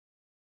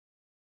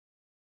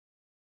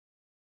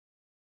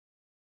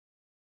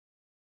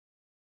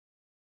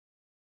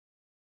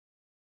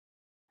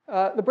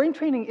The brain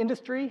training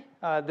industry,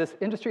 this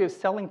industry of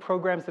selling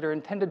programs that are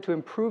intended to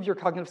improve your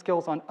cognitive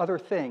skills on other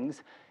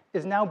things,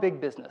 is now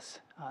big business.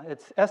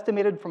 It's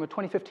estimated from a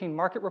 2015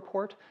 market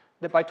report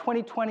that by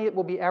 2020 it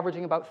will be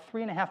averaging about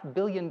 $3.5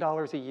 billion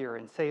a year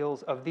in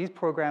sales of these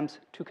programs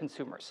to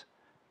consumers.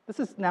 This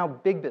is now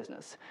big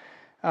business.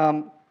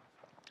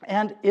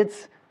 And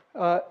it's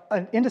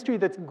an industry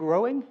that's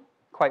growing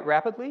quite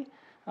rapidly.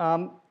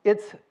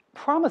 It's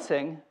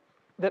promising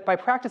that by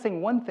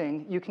practicing one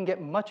thing, you can get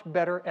much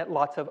better at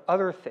lots of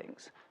other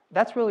things.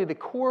 That's really the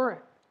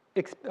core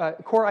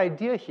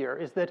idea here,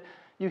 is that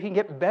you can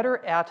get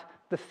better at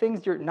the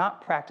things you're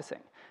not practicing.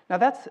 Now,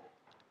 that's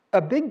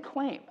a big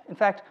claim. In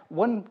fact,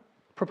 one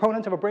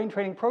proponent of a brain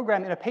training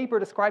program in a paper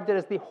described it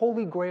as the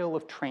holy grail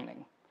of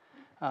training.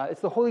 It's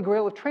the holy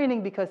grail of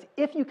training because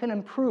if you can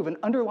improve an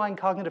underlying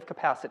cognitive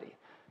capacity,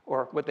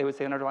 or what they would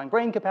say an underlying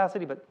brain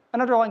capacity, but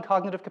an underlying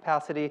cognitive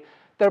capacity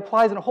that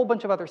applies in a whole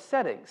bunch of other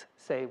settings,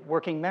 say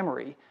working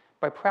memory,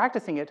 by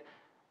practicing it,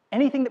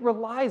 anything that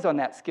relies on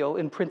that skill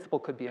in principle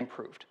could be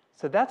improved.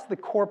 So that's the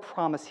core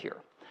promise here.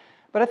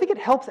 But I think it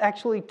helps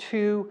actually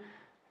to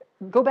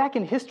go back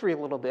in history a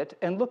little bit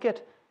and look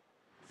at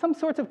some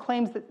sorts of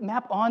claims that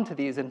map onto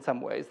these in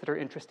some ways that are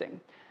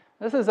interesting.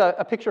 This is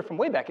a picture from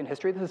way back in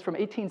history. This is from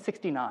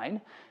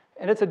 1869,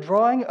 and it's a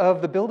drawing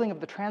of the building of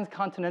the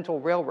Transcontinental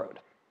Railroad.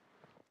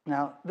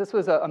 Now, this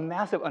was a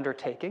massive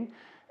undertaking,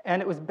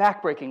 and it was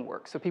backbreaking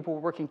work. So people were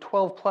working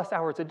 12+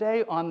 hours a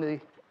day on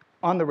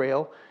the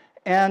rail,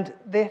 and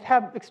they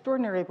have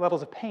extraordinary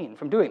levels of pain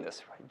from doing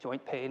this, right?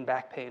 Joint pain,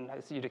 back pain,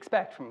 as you'd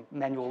expect from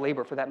manual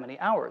labor for that many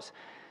hours.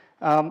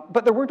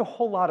 But there weren't a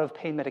whole lot of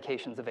pain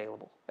medications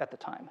available at the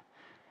time.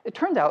 It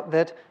turned out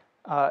that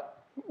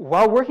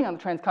while working on the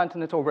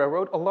Transcontinental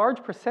Railroad, a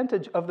large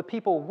percentage of the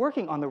people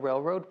working on the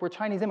railroad were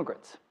Chinese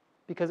immigrants,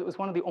 because it was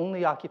one of the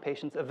only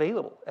occupations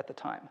available at the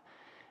time.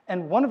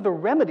 And one of the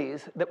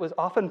remedies that was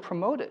often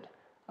promoted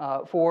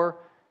for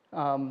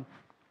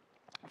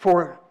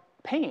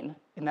pain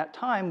in that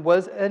time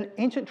was an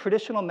ancient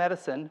traditional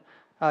medicine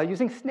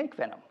using snake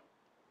venom.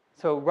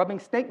 So rubbing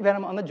snake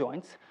venom on the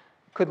joints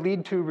could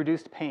lead to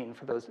reduced pain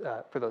for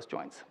those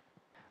joints.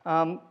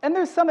 And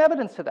there's some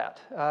evidence to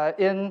that.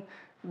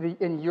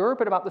 In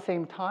Europe at about the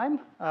same time,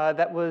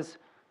 that was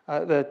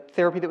the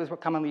therapy that was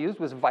commonly used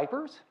was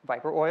viper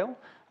oil.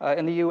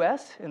 In the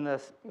US,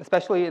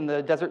 especially in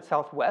the desert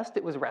Southwest,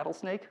 it was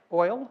rattlesnake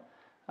oil.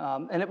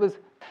 And it was,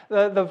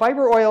 the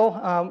viper oil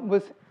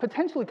was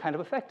potentially kind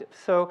of effective.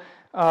 So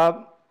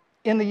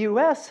in the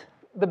US,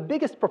 the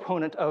biggest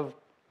proponent of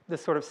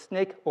this sort of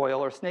snake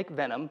oil or snake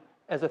venom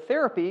as a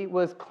therapy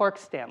was Clark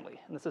Stanley.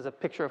 And this is a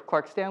picture of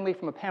Clark Stanley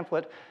from a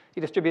pamphlet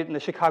he distributed in the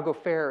Chicago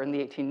Fair in the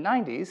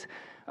 1890s.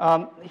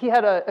 He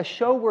had a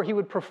show where he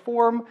would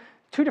perform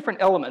two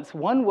different elements.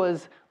 One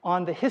was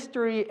on the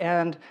history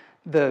and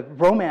the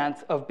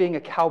romance of being a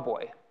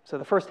cowboy. So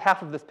the first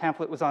half of this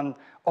pamphlet was on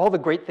all the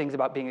great things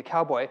about being a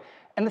cowboy.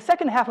 And the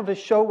second half of his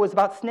show was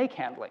about snake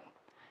handling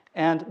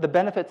and the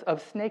benefits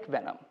of snake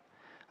venom.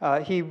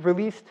 He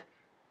released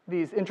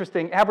these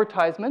interesting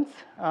advertisements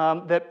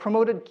that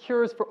promoted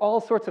cures for all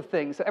sorts of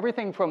things. So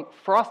everything from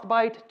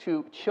frostbite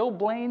to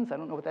chilblains, I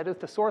don't know what that is,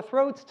 to sore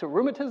throats, to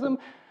rheumatism,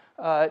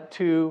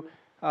 to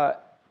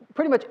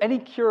pretty much any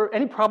cure,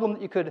 any problem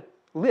that you could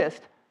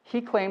list, he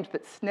claimed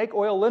that snake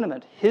oil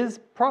liniment, his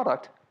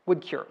product,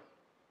 would cure.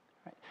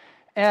 Right?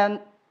 And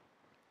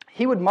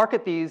he would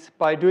market these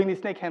by doing these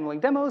snake handling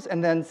demos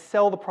and then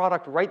sell the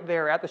product right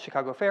there at the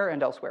Chicago Fair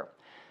and elsewhere.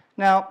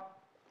 Now,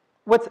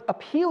 what's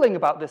appealing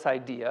about this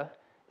idea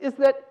is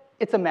that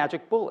it's a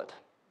magic bullet.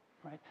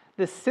 Right?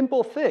 This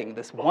simple thing,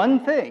 this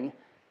one thing,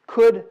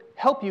 could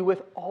help you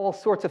with all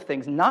sorts of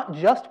things, not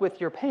just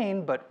with your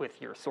pain, but with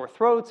your sore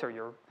throats or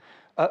your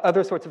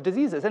other sorts of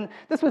diseases. And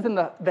this was in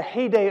the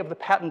heyday of the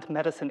patent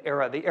medicine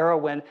era, the era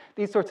when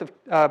these sorts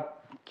of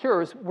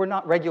cures were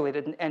not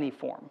regulated in any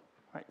form.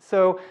 Right?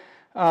 So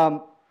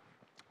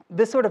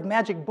this sort of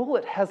magic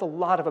bullet has a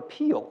lot of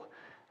appeal.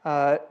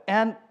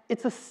 And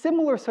it's a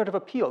similar sort of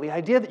appeal. The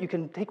idea that you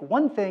can take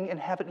one thing and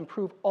have it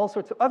improve all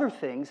sorts of other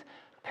things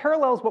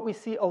parallels what we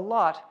see a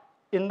lot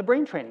in the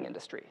brain training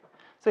industry.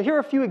 So here are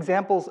a few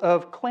examples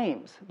of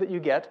claims that you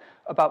get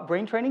about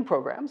brain training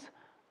programs.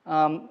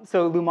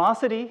 So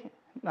Lumosity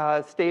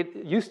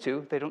used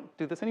to, they don't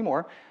do this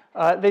anymore,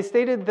 they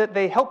stated that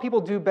they help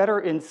people do better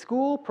in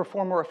school,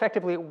 perform more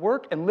effectively at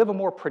work, and live a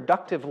more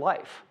productive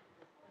life.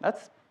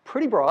 That's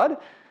pretty broad.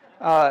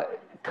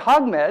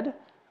 CogMed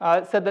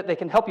said that they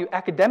can help you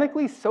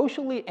academically,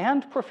 socially,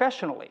 and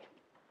professionally.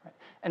 Right?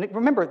 And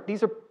remember,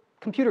 these are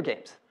computer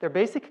games. They're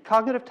basic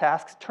cognitive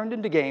tasks turned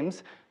into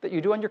games that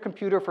you do on your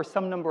computer for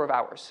some number of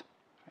hours.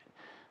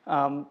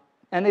 Right?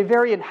 And they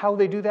vary in how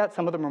they do that.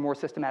 Some of them are more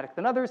systematic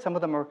than others. Some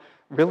of them are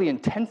really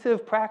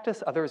intensive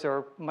practice. Others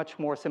are much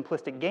more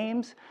simplistic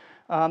games.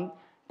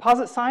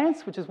 Posit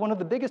Science, which is one of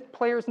the biggest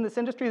players in this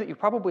industry that you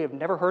probably have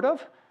never heard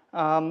of,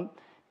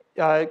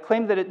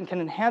 claimed that it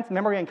can enhance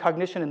memory and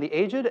cognition in the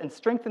aged and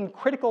strengthen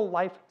critical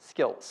life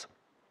skills.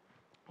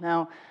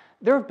 Now,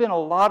 there have been a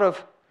lot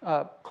of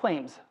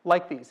claims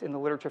like these in the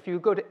literature. If you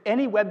go to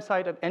any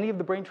website of any of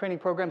the brain training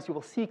programs, you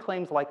will see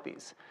claims like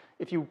these.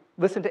 If you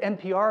listen to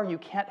NPR, you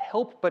can't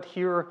help but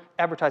hear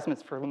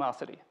advertisements for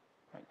Lumosity.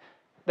 Right?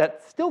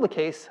 That's still the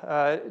case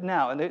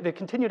now, and they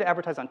continue to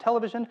advertise on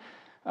television.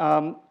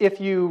 If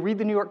you read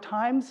the New York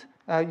Times,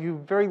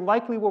 you very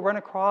likely will run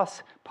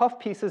across puff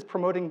pieces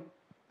promoting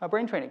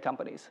brain training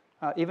companies,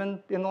 even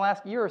in the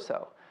last year or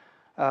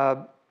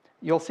so.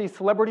 You'll see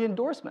celebrity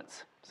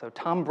endorsements. So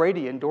Tom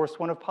Brady endorsed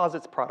one of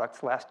Posit's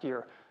products last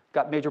year,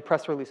 got major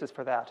press releases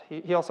for that.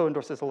 He also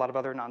endorses a lot of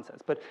other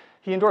nonsense, but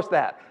he endorsed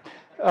that.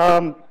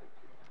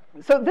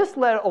 So this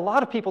led a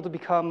lot of people to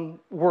become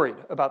worried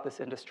about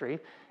this industry.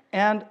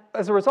 And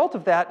as a result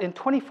of that, in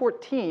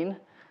 2014,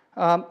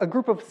 a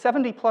group of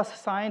 70-plus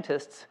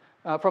scientists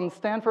from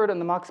Stanford and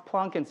the Max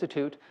Planck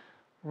Institute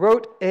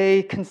wrote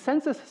a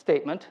consensus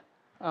statement,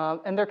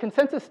 and their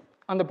consensus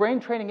on the brain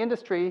training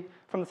industry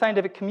from the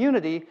scientific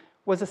community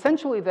was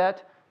essentially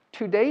that,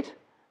 to date,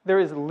 there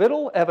is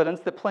little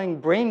evidence that playing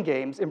brain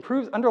games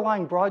improves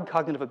underlying broad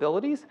cognitive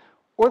abilities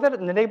or that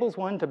it enables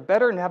one to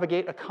better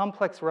navigate a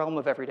complex realm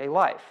of everyday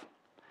life.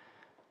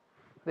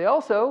 They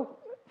also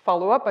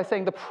follow up by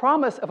saying the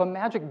promise of a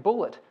magic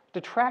bullet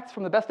detracts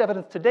from the best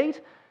evidence to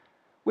date,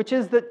 which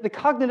is that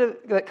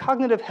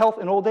cognitive health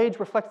in old age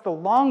reflects the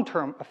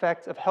long-term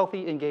effects of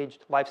healthy,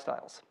 engaged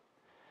lifestyles.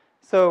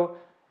 So,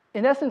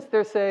 in essence,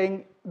 they're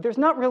saying there's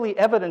not really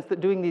evidence that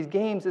doing these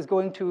games is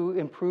going to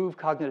improve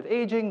cognitive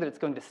aging, that it's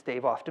going to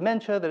stave off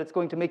dementia, that it's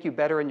going to make you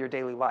better in your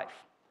daily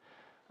life.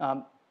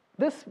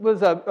 This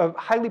was a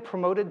highly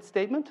promoted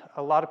statement.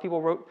 A lot of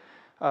people wrote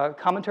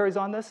commentaries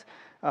on this.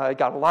 It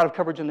got a lot of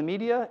coverage in the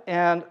media,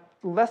 and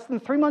less than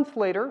 3 months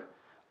later,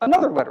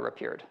 another letter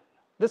appeared.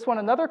 This one,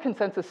 another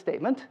consensus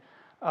statement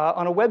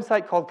on a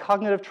website called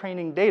Cognitive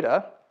Training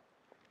Data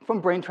from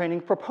brain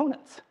training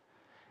proponents.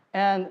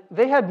 And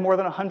they had more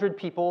than 100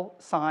 people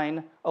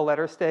sign a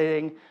letter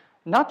stating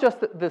not just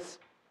that this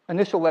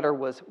initial letter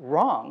was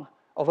wrong,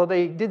 although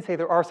they did say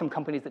there are some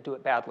companies that do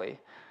it badly.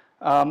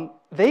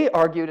 They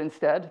argued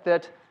instead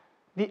that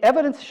the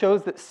evidence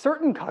shows that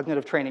certain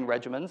cognitive training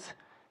regimens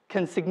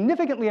can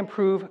significantly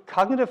improve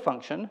cognitive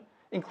function,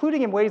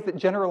 including in ways that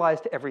generalize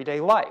to everyday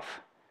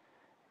life.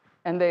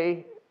 And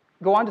they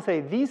go on to say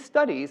these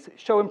studies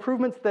show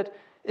improvements that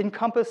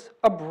encompass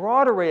a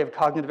broad array of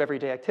cognitive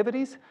everyday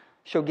activities,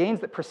 show gains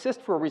that persist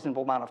for a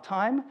reasonable amount of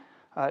time,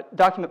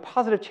 document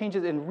positive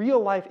changes in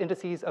real-life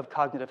indices of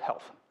cognitive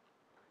health.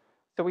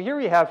 So here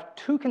we have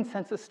two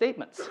consensus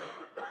statements.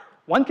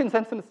 One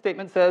consensus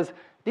statement says,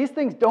 these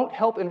things don't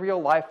help in real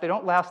life, they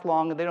don't last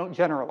long, and they don't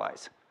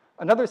generalize.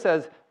 Another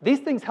says, these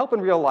things help in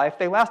real life,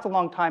 they last a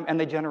long time, and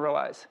they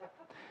generalize.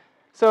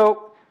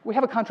 So we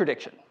have a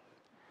contradiction.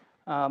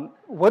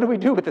 What do we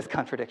do with this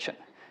contradiction?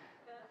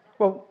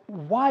 Well,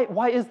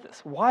 why is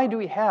this? Why do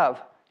we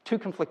have two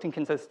conflicting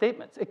consensus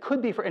statements? It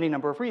could be for any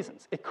number of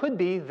reasons. It could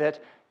be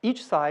that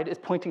each side is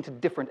pointing to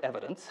different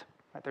evidence.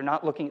 Right? They're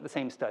not looking at the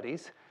same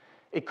studies.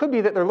 It could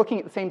be that they're looking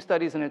at the same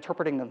studies and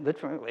interpreting them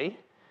differently.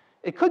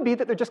 It could be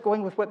that they're just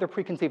going with what their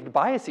preconceived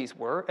biases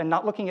were and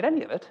not looking at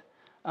any of it.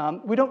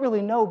 We don't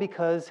really know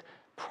because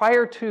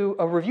prior to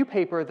a review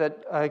paper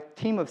that a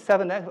team of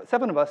seven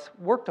of us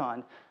worked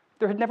on,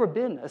 there had never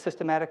been a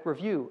systematic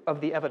review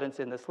of the evidence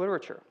in this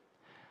literature.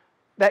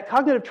 That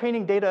Cognitive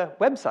Training Data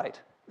website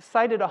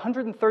cited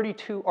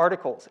 132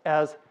 articles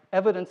as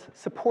evidence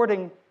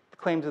supporting the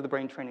claims of the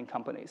brain training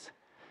companies.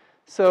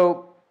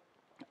 So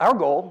our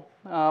goal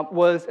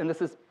was, and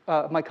this is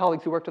my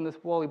colleagues who worked on this,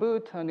 Wally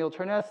Boot, Neil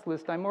Cherness,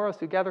 Liz Steinmora,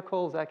 Sue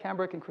Gathercole, Zach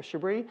Hambrick, and Chris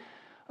Chabris.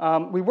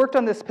 We worked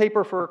on this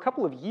paper for a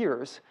couple of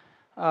years,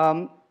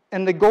 and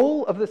the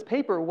goal of this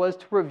paper was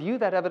to review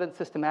that evidence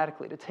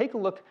systematically, to take a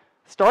look,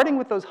 starting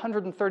with those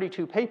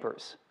 132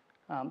 papers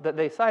that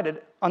they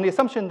cited, on the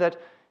assumption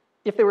that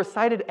if they were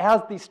cited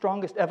as the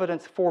strongest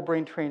evidence for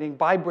brain training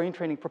by brain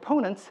training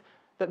proponents,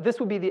 that this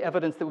would be the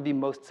evidence that would be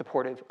most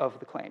supportive of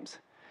the claims.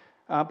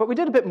 But we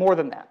did a bit more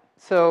than that.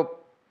 So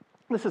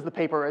this is the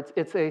paper.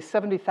 It's a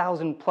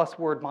 70,000-plus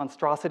word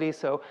monstrosity,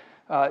 so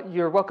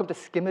you're welcome to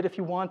skim it if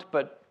you want,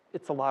 but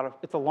it's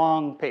a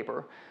long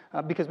paper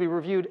because we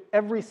reviewed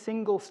every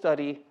single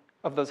study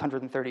of those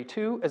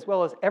 132, as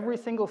well as every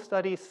single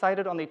study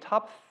cited on the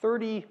top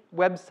 30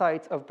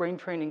 websites of brain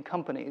training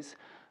companies,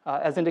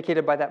 as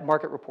indicated by that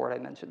market report I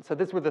mentioned. So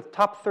these were the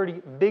top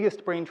 30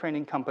 biggest brain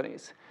training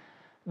companies.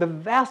 The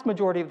vast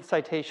majority of the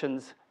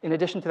citations, in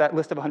addition to that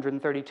list of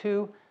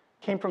 132,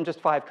 came from just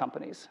 5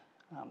 companies.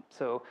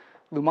 So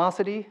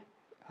Lumosity,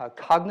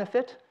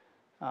 Cognifit,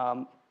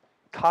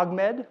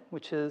 Cogmed,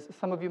 which is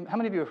how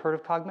many of you have heard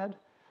of Cogmed?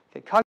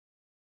 Okay, Cogmed,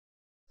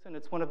 and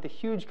it's one of the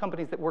huge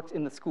companies that works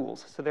in the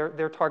schools. So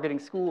they're targeting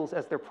schools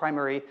as their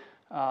primary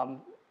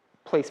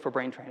place for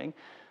brain training.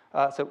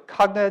 So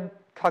Cogmed,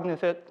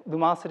 Cognifit,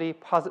 Lumosity,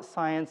 Posit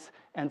Science,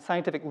 and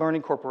Scientific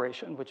Learning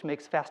Corporation, which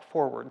makes Fast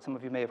Forward. Some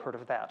of you may have heard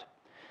of that.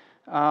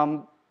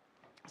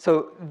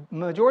 So the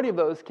majority of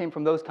those came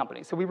from those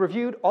companies. So we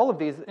reviewed all of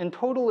these. In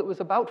total, it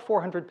was about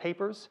 400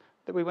 papers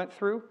that we went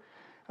through.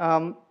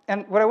 And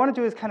what I want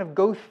to do is kind of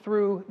go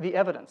through the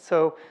evidence.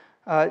 So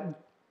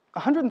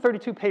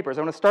 132 papers,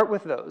 I want to start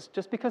with those.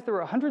 Just because there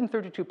were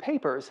 132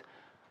 papers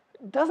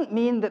doesn't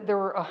mean that there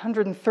were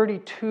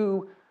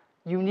 132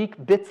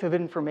 unique bits of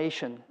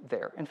information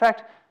there. In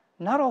fact,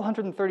 not all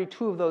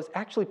 132 of those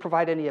actually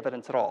provide any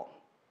evidence at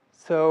all.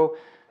 So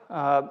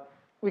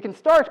we can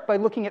start by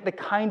looking at the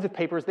kinds of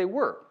papers they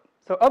were.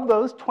 So of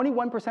those,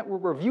 21% were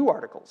review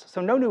articles, so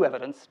no new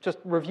evidence, just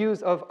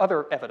reviews of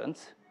other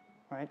evidence,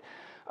 right?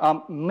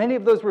 Many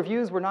of those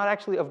reviews were not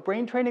actually of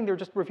brain training, they were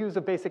just reviews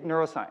of basic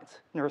neuroscience,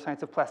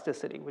 neuroscience of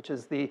plasticity, which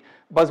is the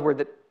buzzword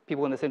that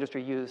people in this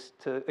industry use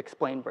to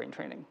explain brain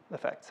training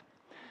effects.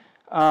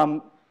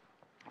 5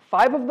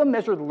 of them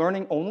measured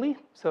learning only,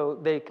 so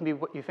they can be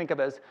what you think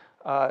of as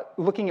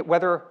looking at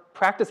whether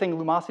practicing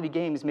lumosity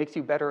games makes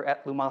you better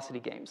at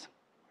lumosity games.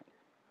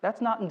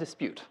 That's not in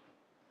dispute.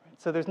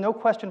 So there's no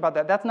question about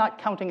that. That's not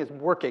counting as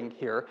working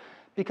here,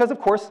 because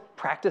of course,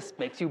 practice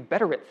makes you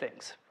better at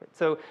things.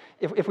 So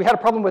if we had a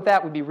problem with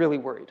that, we'd be really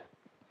worried.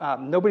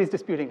 Nobody's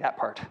disputing that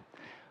part.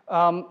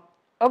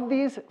 Of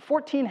these,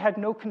 14 had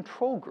no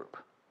control group.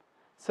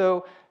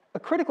 So a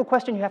critical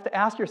question you have to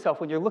ask yourself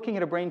when you're looking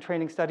at a brain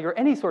training study or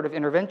any sort of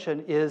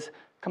intervention is,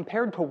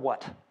 compared to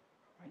what?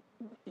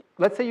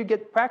 Let's say you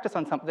get practice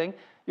on something,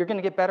 you're going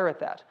to get better at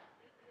that.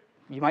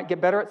 You might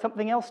get better at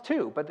something else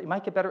too, but you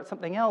might get better at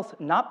something else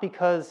not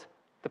because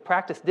the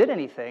practice did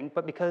anything,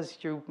 but because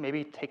you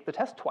maybe take the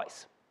test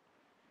twice,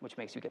 which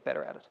makes you get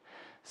better at it.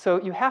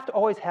 So you have to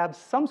always have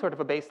some sort of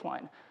a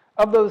baseline.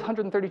 Of those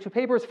 132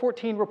 papers,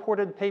 14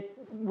 reported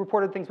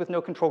things with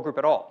no control group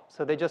at all.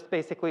 So they just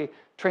basically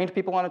trained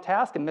people on a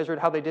task and measured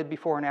how they did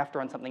before and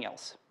after on something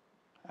else.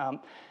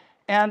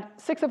 And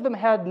 6 of them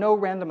had no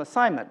random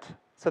assignment.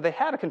 So they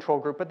had a control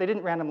group, but they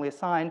didn't randomly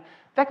assign.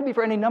 That could be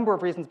for any number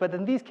of reasons, but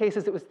in these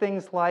cases, it was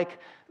things like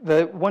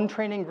the one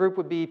training group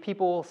would be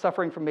people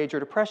suffering from major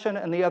depression,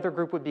 and the other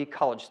group would be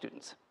college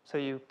students. So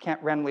you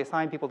can't randomly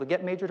assign people to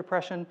get major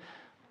depression.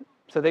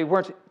 So they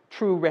weren't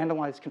true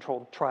randomized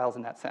controlled trials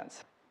in that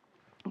sense.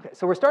 Okay,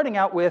 so we're starting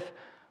out with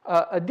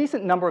a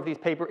decent number of these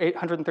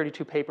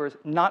 832 papers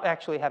not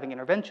actually having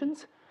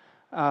interventions.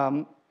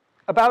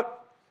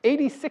 About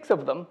 86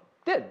 of them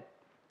did.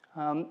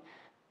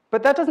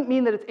 But that doesn't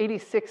mean that it's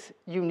 86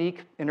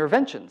 unique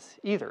interventions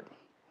either.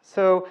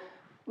 So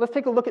let's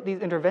take a look at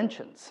these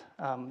interventions.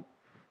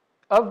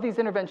 Of these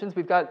interventions,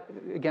 we've got,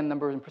 again,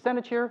 numbers and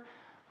percentage here,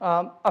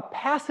 a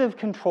passive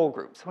control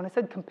group. So when I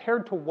said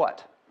compared to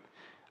what?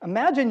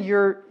 Imagine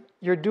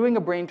you're doing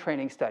a brain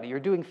training study. You're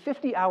doing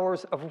 50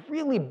 hours of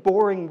really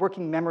boring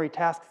working memory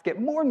tasks,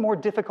 get more and more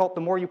difficult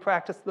the more you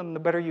practice them, the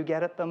better you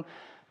get at them.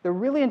 They're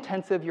really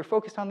intensive, you're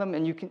focused on them,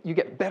 and you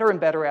get better and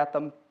better at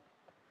them.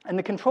 And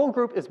the control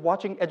group is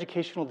watching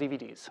educational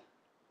DVDs.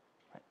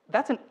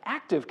 That's an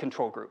active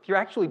control group. You're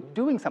actually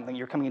doing something.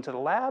 You're coming into the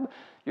lab.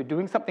 You're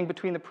doing something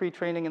between the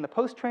pre-training and the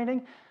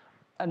post-training.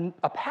 And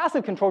a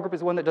passive control group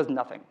is one that does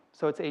nothing.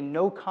 So it's a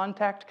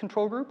no-contact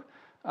control group.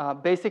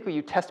 Basically,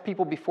 you test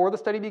people before the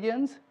study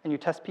begins, and you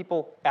test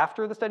people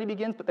after the study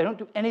begins, but they don't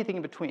do anything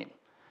in between.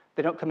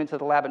 They don't come into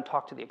the lab and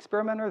talk to the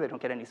experimenter. They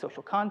don't get any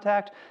social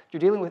contact.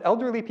 You're dealing with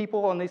elderly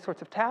people on these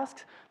sorts of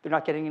tasks. They're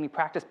not getting any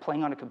practice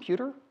playing on a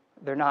computer.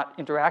 They're not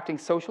interacting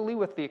socially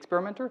with the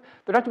experimenter.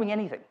 They're not doing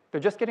anything.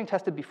 They're just getting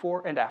tested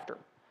before and after.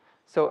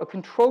 So a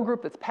control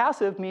group that's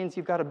passive means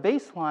you've got a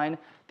baseline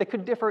that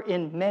could differ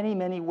in many,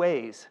 many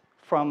ways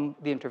from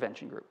the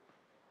intervention group.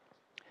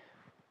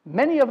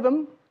 Many of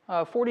them,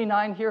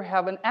 49 here,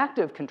 have an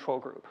active control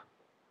group.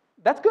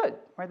 That's good,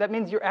 right? That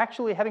means you're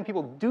actually having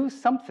people do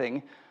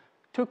something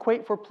to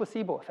equate for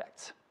placebo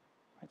effects.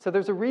 So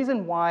there's a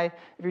reason why,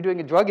 if you're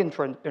doing a drug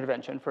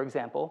intervention, for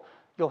example,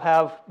 you'll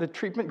have the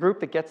treatment group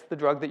that gets the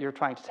drug that you're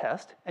trying to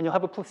test, and you'll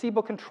have a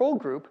placebo control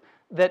group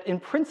that in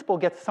principle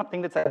gets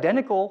something that's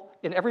identical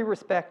in every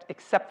respect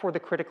except for the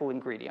critical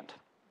ingredient.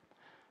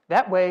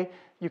 That way,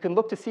 you can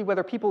look to see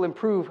whether people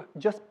improve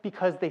just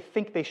because they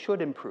think they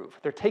should improve.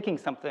 They're taking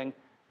something,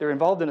 they're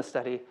involved in a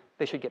study,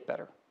 they should get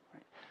better.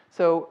 Right?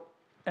 So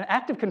an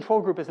active control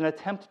group is an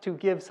attempt to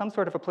give some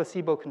sort of a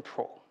placebo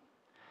control.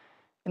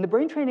 In the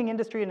brain training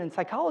industry and in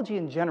psychology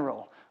in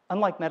general,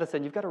 unlike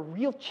medicine, you've got a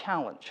real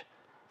challenge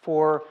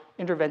for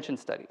intervention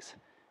studies,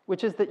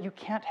 which is that you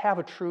can't have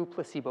a true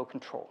placebo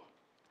control.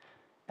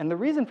 And the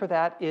reason for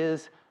that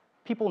is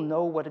people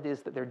know what it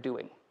is that they're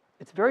doing.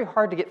 It's very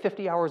hard to get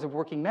 50 hours of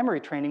working memory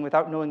training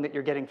without knowing that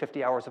you're getting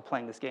 50 hours of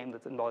playing this game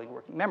that's involving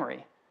working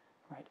memory.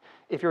 Right?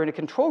 If you're in a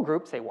control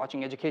group, say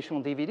watching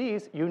educational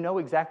DVDs, you know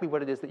exactly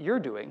what it is that you're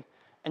doing,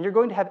 and you're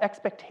going to have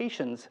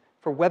expectations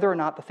for whether or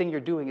not the thing you're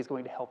doing is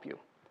going to help you.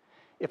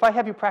 If I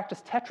have you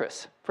practice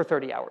Tetris for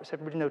 30 hours,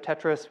 everybody know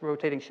Tetris,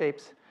 rotating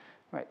shapes?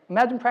 Right.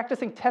 Imagine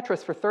practicing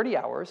Tetris for 30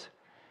 hours,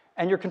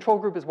 and your control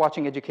group is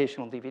watching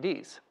educational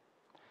DVDs.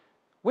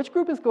 Which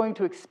group is going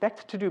to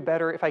expect to do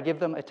better if I give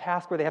them a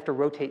task where they have to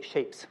rotate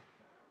shapes?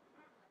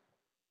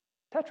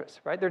 Tetris,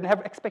 right? They're going to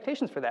have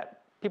expectations for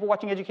that. People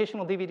watching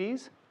educational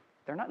DVDs,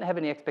 they're not going to have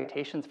any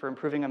expectations for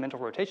improving on mental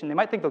rotation. They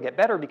might think they'll get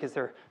better because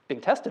they're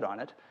being tested on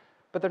it,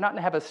 but they're not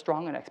going to have as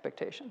strong an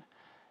expectation.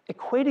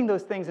 Equating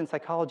those things in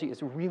psychology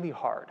is really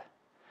hard.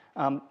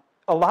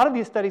 a lot of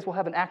these studies will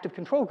have an active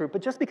control group,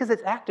 but just because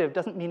it's active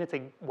doesn't mean it's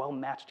a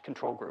well-matched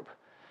control group.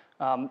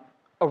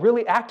 A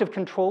really active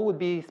control would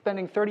be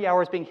spending 30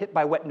 hours being hit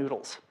by wet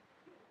noodles.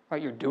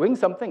 Right? You're doing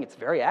something, it's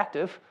very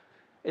active.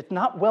 It's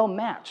not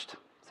well-matched.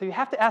 So you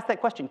have to ask that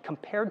question,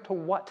 compared to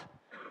what?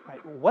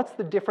 Right? What's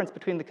the difference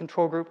between the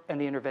control group and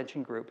the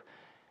intervention group?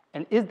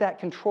 And is that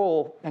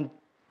control and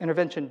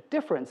intervention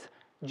difference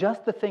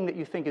just the thing that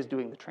you think is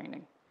doing the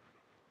training?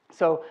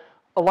 So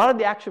a lot of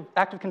the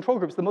active control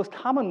groups, the most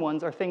common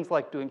ones are things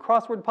like doing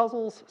crossword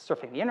puzzles,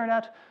 surfing the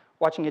internet,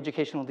 watching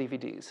educational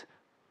DVDs.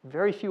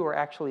 Very few are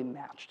actually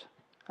matched.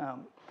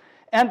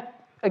 And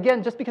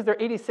again, just because there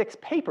are 86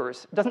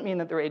 papers doesn't mean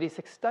that there are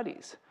 86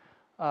 studies.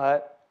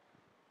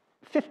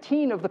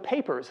 15 of the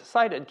papers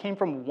cited came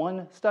from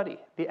one study,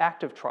 the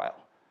active trial.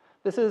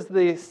 This is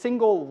the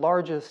single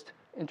largest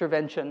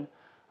intervention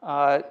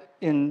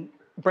in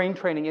brain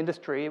training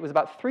industry. It was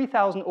about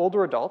 3,000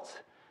 older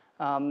adults.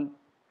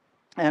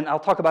 And I'll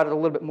talk about it a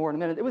little bit more in a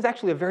minute. It was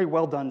actually a very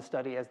well-done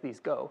study as these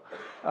go.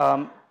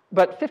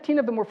 But 15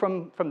 of them were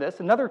from this.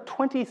 Another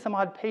 20 some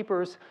odd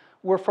papers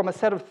were from a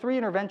set of 3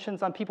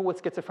 interventions on people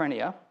with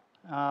schizophrenia.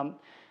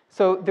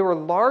 So there were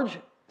large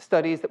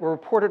studies that were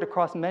reported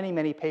across many,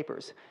 many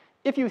papers.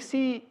 If you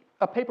see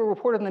a paper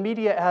reported in the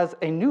media as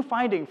a new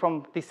finding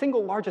from the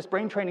single largest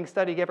brain training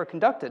study ever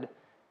conducted,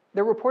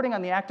 they're reporting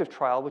on the active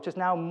trial, which is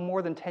now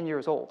more than 10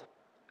 years old.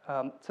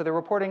 So they're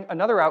reporting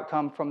another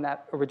outcome from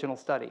that original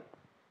study.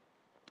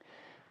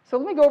 So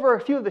let me go over a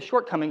few of the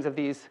shortcomings of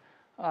these,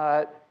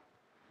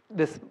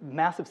 this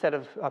massive set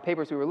of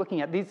papers we were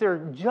looking at. These are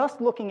just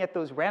looking at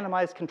those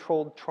randomized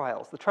controlled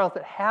trials, the trials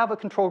that have a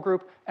control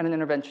group and an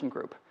intervention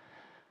group.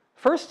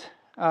 First,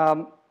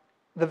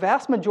 the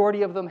vast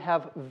majority of them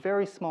have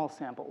very small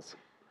samples.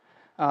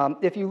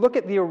 If you look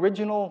at the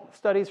original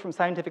studies from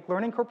Scientific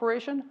Learning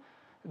Corporation,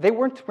 they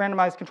weren't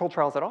randomized controlled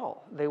trials at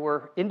all. They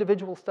were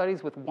individual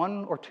studies with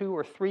 1 or 2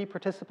 or 3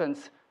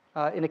 participants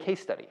in a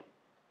case study.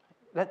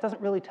 That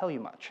doesn't really tell you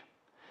much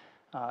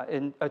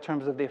in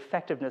terms of the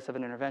effectiveness of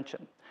an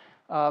intervention.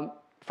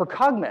 For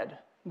CogMed,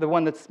 the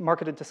one that's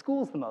marketed to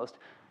schools the most,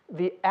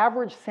 the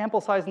average sample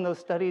size in those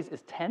studies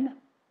is 10,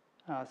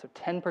 so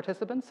 10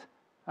 participants.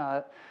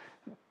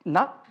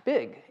 Not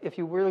big if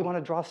you really want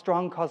to draw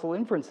strong causal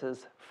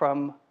inferences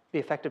from the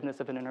effectiveness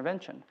of an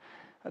intervention.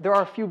 There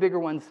are a few bigger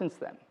ones since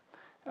then.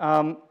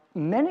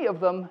 Many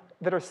of them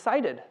that are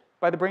cited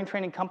by the brain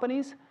training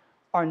companies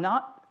are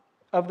not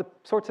of the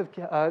sorts of,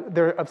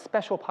 they're of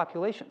special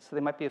populations. So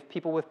they might be of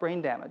people with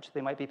brain damage.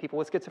 They might be people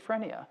with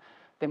schizophrenia.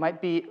 They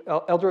might be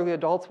elderly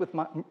adults with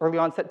early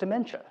onset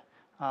dementia.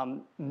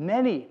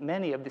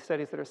 Many of the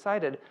studies that are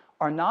cited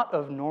are not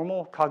of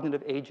normal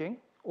cognitive aging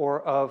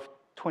or of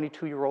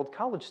 22-year-old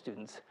college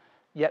students,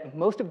 yet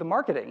most of the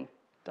marketing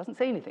doesn't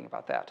say anything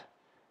about that.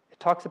 It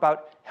talks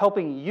about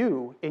helping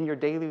you in your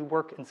daily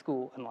work and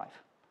school and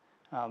life.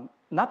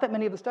 Not that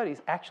many of the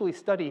studies actually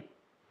study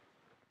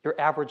your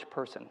average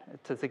person,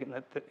 to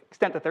the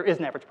extent that there is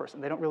an average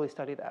person. They don't really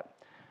study that.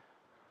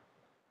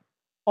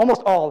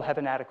 Almost all have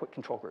inadequate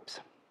control groups.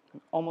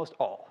 Almost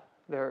all.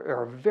 There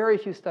are very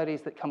few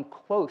studies that come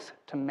close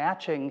to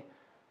matching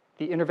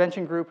the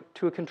intervention group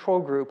to a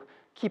control group,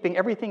 keeping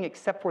everything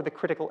except for the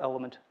critical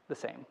element the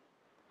same.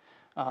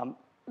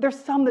 There's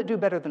some that do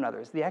better than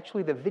others.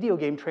 Actually, the video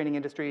game training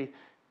industry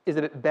is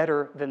a bit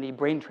better than the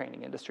brain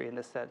training industry in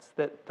this sense,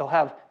 that they'll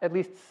have at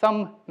least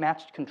some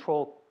matched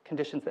control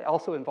conditions that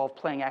also involve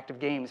playing active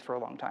games for a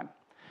long time.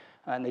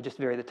 And they just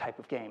vary the type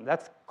of game.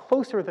 That's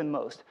closer than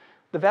most.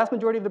 The vast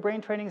majority of the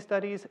brain training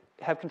studies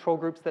have control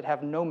groups that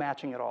have no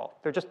matching at all.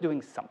 They're just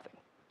doing something.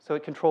 So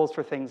it controls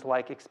for things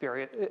like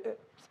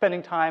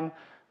spending time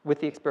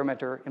with the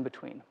experimenter in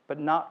between, but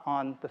not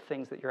on the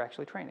things that you're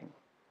actually training.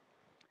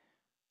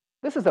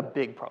 This is a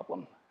big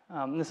problem.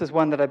 This is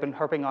one that I've been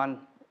harping on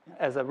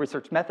as a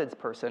research methods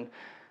person.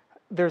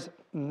 There's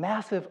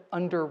massive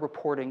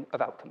underreporting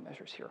of outcome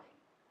measures here.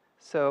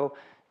 So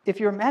if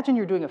you imagine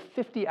you're doing a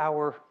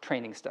 50-hour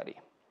training study,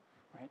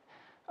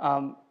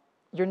 right,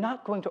 you're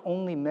not going to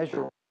only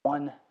measure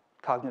one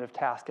cognitive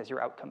task as your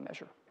outcome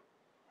measure,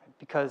 right?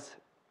 Because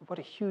what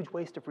a huge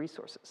waste of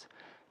resources.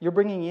 You're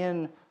bringing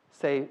in,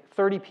 say,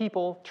 30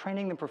 people,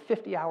 training them for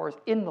 50 hours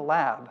in the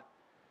lab.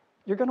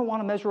 You're going to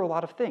want to measure a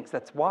lot of things.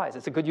 That's wise.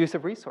 It's a good use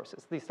of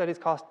resources. These studies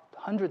cost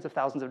hundreds of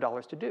thousands of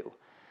dollars to do.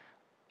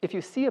 If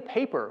you see a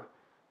paper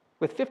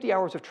with 50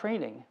 hours of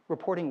training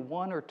reporting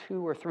 1 or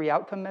 2 or 3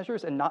 outcome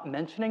measures and not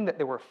mentioning that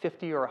there were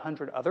 50 or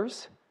 100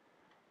 others,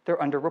 they're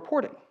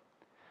underreporting.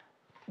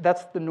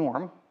 That's the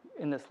norm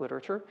in this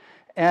literature.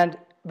 And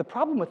the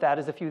problem with that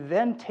is if you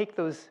then take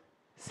those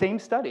same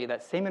study,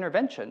 that same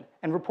intervention,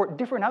 and report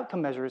different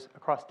outcome measures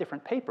across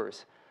different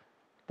papers,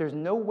 there's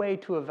no way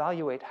to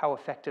evaluate how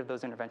effective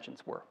those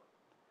interventions were.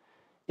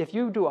 If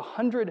you do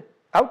 100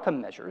 outcome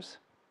measures,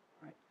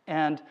 right,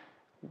 and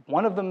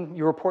one of them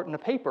you report in a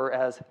paper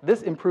as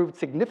this improved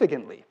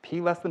significantly,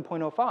 p less than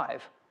 0.05,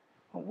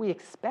 well, we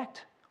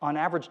expect, on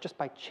average, just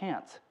by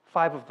chance,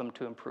 5 of them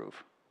to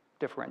improve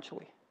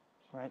differentially,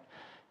 right?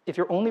 If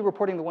you're only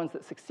reporting the ones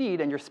that succeed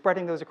and you're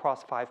spreading those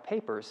across 5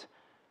 papers,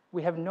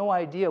 we have no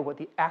idea what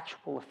the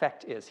actual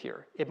effect is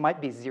here. It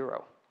might be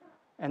 0.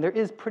 And there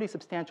is pretty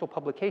substantial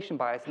publication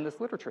bias in this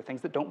literature.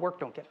 Things that don't work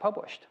don't get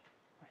published.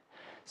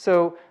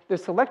 So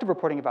there's selective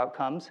reporting of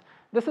outcomes.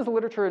 This is a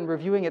literature in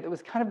reviewing it that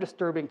was kind of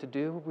disturbing to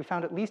do. We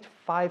found at least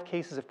 5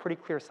 cases of pretty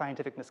clear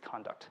scientific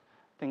misconduct.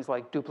 Things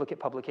like duplicate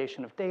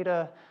publication of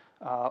data,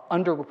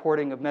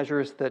 underreporting of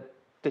measures that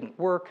didn't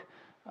work.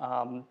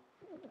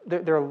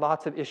 There are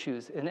lots of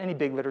issues. In any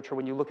big literature,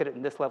 when you look at it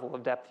in this level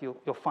of depth,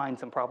 you'll find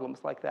some problems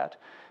like that.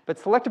 But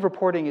selective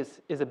reporting is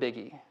a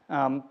biggie.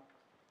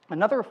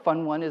 Another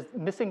fun one is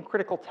missing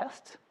critical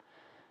tests.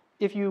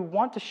 If you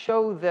want to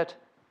show that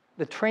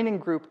the training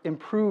group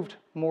improved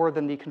more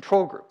than the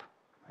control group,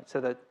 right?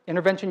 So the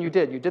intervention you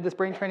did this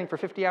brain training for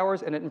 50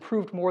 hours and it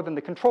improved more than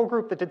the control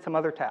group that did some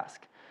other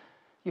task.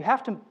 You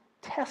have to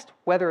test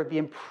whether the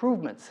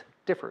improvements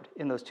differed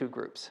in those 2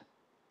 groups.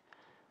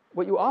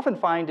 What you often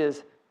find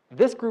is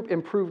this group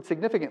improved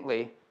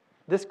significantly,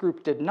 this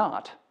group did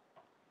not,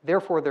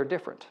 therefore they're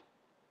different.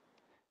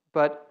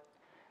 But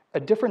a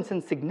difference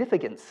in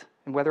significance,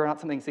 and whether or not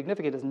something's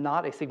significant, is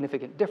not a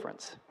significant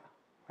difference.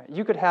 Right?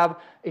 You could have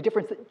a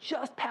difference that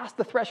just passed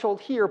the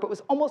threshold here, but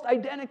was almost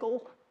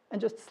identical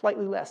and just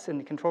slightly less in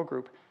the control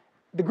group.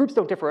 The groups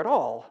don't differ at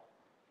all,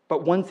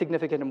 but one's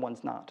significant and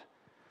one's not.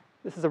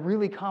 This is a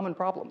really common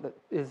problem that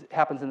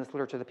happens in this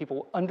literature, that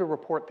people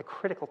underreport the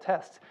critical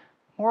tests.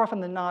 More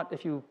often than not,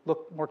 if you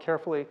look more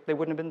carefully, they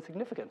wouldn't have been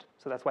significant,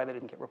 so that's why they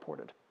didn't get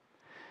reported.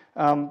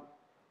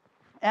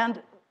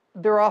 And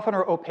there often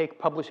are opaque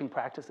publishing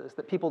practices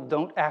that people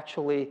don't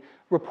actually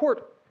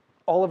report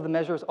all of the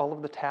measures, all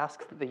of the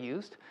tasks that they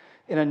used.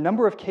 In a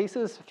number of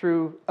cases,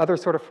 through other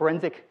sort of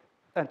forensic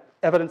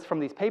evidence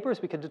from these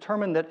papers, we could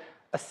determine that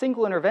a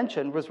single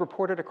intervention was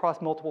reported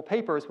across multiple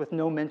papers with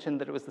no mention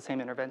that it was the same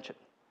intervention,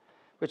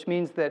 which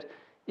means that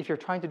if you're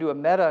trying to do a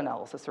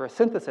meta-analysis or a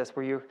synthesis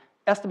where you're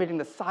estimating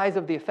the size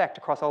of the effect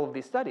across all of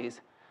these studies,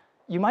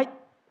 you might,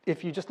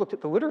 if you just looked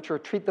at the literature,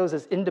 treat those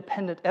as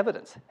independent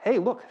evidence. Hey,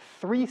 look,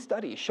 3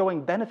 studies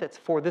showing benefits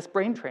for this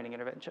brain training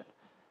intervention.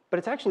 But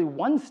it's actually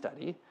 1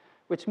 study,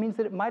 which means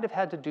that it might have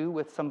had to do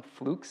with some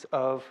flukes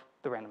of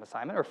the random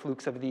assignment or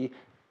flukes of the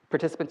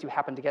participants you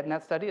happened to get in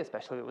that study,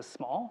 especially if it was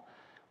small.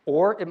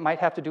 Or it might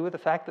have to do with the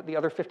fact that the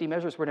other 50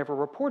 measures were never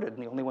reported,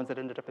 and the only ones that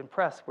ended up in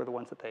press were the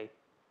ones that they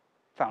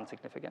found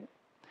significant.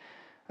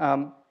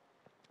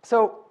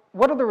 So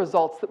what are the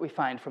results that we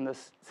find from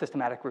this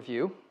systematic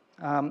review?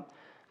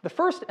 The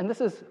first, and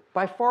this is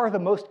by far the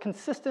most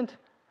consistent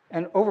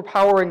and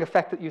overpowering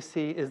effect that you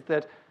see, is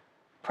that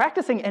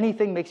practicing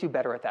anything makes you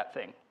better at that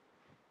thing.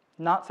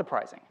 Not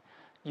surprising.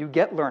 You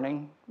get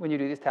learning when you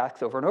do these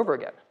tasks over and over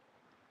again.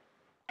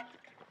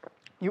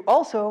 You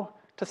also,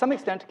 to some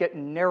extent, get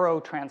narrow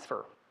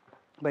transfer.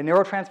 By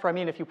narrow transfer, I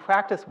mean if you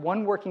practice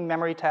one working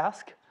memory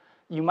task,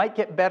 you might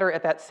get better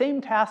at that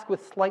same task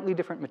with slightly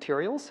different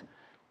materials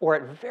or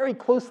at very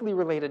closely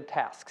related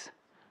tasks.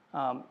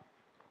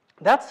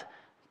 That's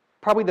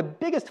probably the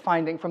biggest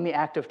finding from the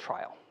active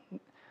trial.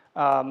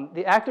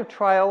 The active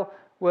trial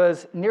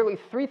was nearly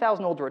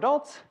 3,000 older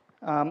adults,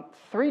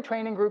 3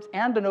 training groups,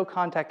 and a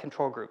no-contact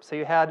control group. So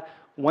you had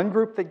one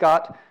group that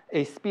got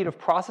a speed of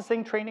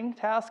processing training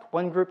task,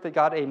 one group that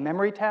got a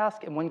memory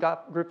task, and one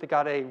group that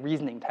got a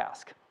reasoning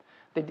task.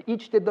 They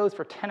each did those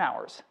for 10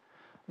 hours.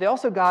 They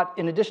also got,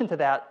 in addition to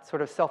that,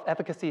 sort of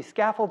self-efficacy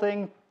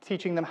scaffolding,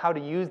 teaching them how to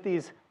use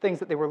these things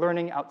that they were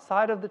learning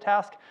outside of the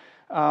task.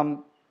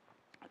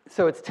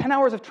 So it's 10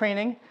 hours of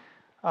training.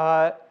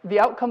 The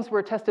outcomes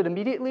were tested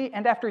immediately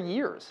and after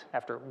years,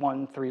 after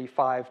 1, 3,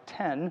 5,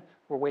 10.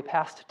 We're way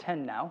past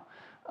 10 now.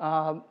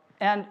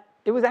 And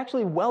it was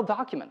actually well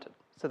documented.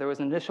 So there was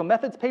an initial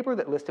methods paper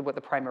that listed what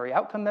the primary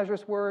outcome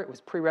measures were. It was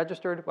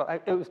pre-registered.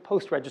 Well, it was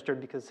post-registered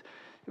because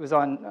it was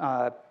on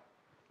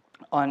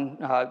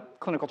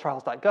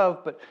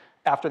clinicaltrials.gov, but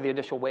after the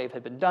initial wave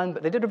had been done.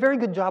 But they did a very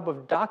good job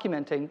of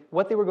documenting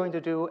what they were going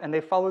to do, and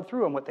they followed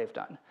through on what they've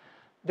done.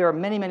 There are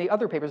many, many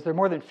other papers. There are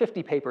more than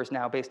 50 papers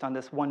now based on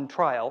this one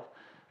trial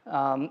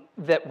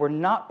that were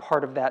not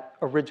part of that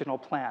original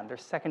plan.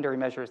 There's secondary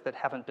measures that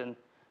haven't been,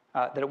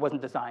 that it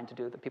wasn't designed to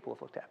do that people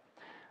have looked at.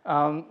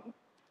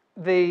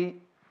 There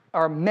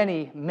are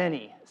many,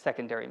 many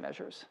secondary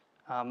measures.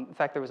 In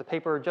fact, there was a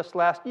paper just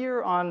last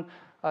year on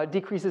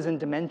decreases in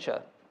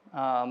dementia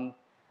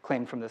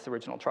claimed from this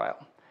original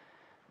trial.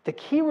 The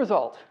key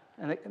result,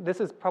 and this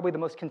is probably the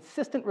most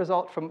consistent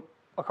result from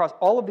across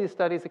all of these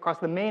studies, across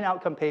the main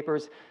outcome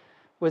papers,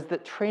 was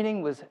that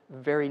training was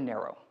very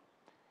narrow.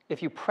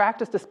 If you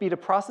practiced a speed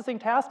of processing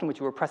task in which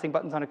you were pressing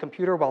buttons on a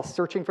computer while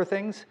searching for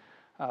things,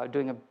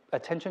 doing an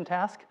attention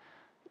task,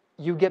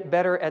 you get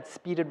better at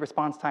speeded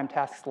response time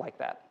tasks like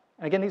that.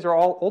 And again, these are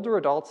all older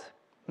adults,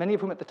 many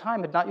of whom at the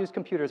time had not used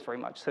computers very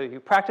much. So you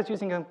practice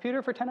using a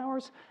computer for 10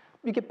 hours,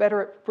 you get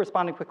better at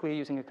responding quickly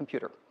using a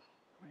computer.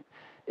 Right?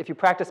 If you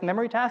practice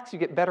memory tasks, you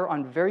get better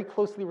on very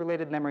closely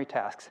related memory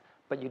tasks,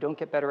 but you don't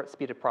get better at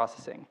speed of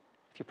processing.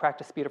 If you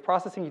practice speed of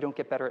processing, you don't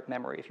get better at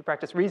memory. If you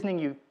practice reasoning,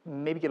 you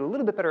maybe get a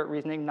little bit better at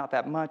reasoning, not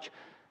that much.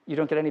 You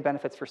don't get any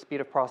benefits for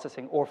speed of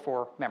processing or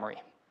for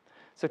memory.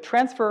 So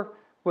transfer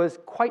was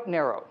quite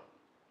narrow.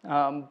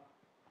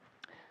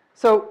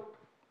 So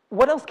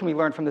what else can we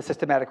learn from the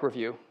systematic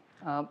review?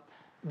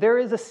 There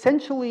is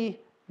essentially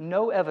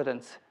no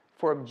evidence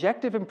for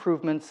objective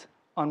improvements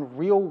on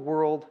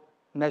real-world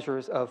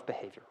measures of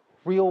behavior,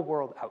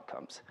 real-world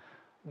outcomes.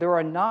 There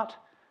are not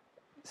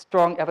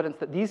strong evidence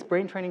that these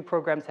brain training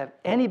programs have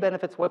any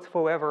benefits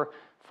whatsoever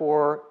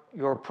for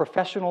your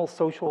professional,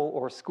 social,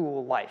 or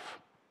school life.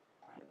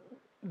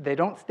 They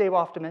don't stave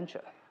off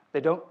dementia.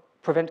 They don't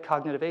prevent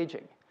cognitive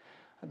aging.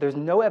 There's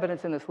no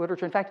evidence in this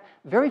literature. In fact,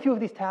 very few of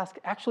these tasks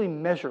actually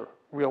measure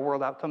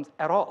real-world outcomes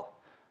at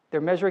all.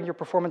 They're measuring your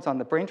performance on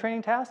the brain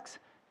training tasks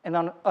and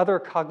on other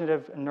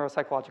cognitive and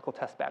neuropsychological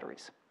test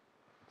batteries.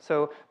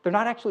 So they're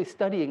not actually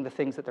studying the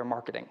things that they're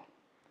marketing.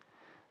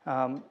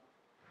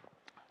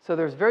 So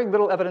there's very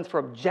little evidence for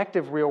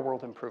objective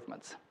real-world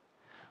improvements.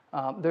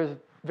 There's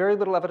very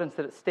little evidence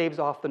that it staves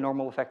off the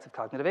normal effects of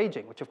cognitive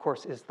aging, which of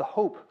course is the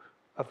hope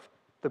of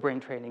the brain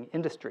training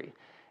industry.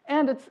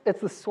 And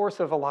it's the source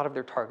of a lot of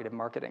their targeted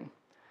marketing.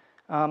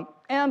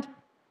 And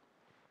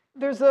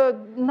there's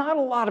not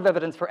a lot of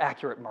evidence for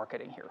accurate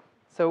marketing here.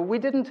 So we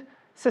didn't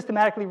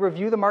systematically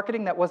review the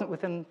marketing. That wasn't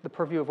within the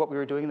purview of what we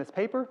were doing in this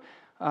paper.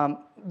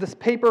 This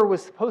paper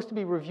was supposed to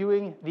be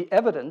reviewing the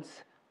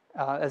evidence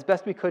as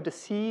best we could to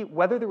see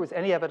whether there was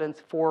any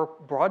evidence for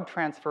broad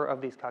transfer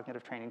of these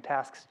cognitive training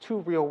tasks to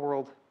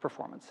real-world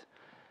performance.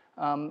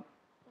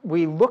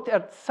 We looked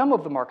at some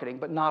of the marketing,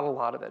 but not a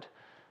lot of it,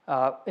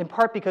 in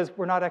part because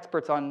we're not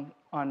experts on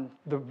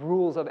the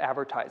rules of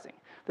advertising.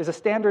 There's a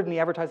standard in the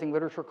advertising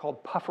literature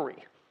called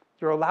puffery.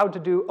 You're allowed to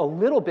do a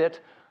little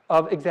bit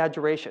of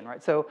exaggeration,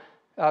 right? So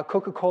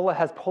Coca-Cola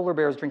has polar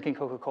bears drinking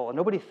Coca-Cola.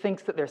 Nobody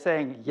thinks that they're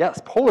saying,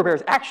 yes, polar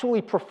bears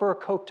actually prefer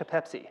Coke to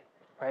Pepsi,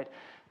 right?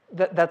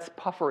 That's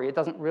puffery. It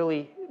doesn't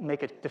really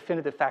make a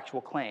definitive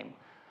factual claim.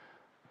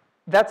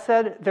 That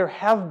said, there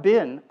have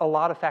been a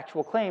lot of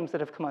factual claims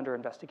that have come under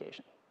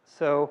investigation.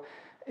 So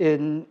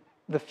in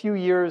the few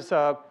years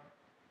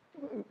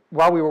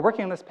while we were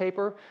working on this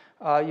paper,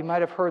 you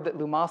might have heard that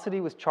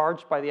Lumosity was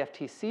charged by the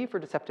FTC for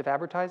deceptive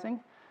advertising.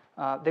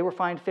 They were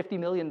fined $50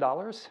 million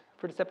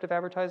for deceptive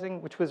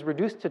advertising, which was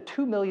reduced to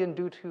 $2 million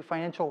due to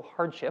financial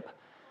hardship.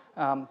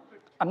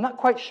 I'm not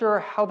quite sure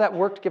how that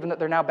worked, given that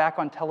they're now back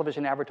on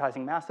television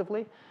advertising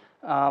massively.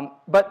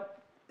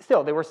 But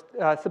still, they were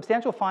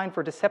substantial fine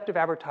for deceptive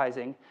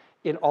advertising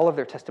in all of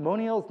their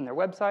testimonials and their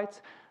websites.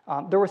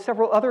 There were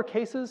several other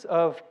cases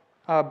of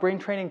brain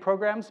training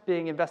programs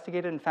being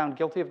investigated and found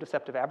guilty of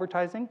deceptive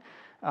advertising.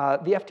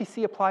 The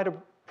FTC applied a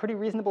pretty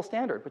reasonable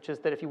standard, which is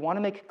that if you want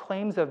to make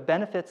claims of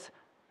benefits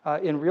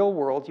in real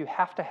world, you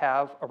have to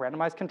have a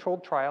randomized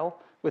controlled trial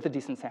with a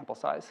decent sample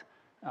size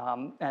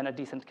and a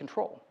decent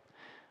control.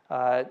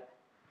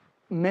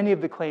 Many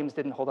of the claims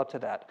didn't hold up to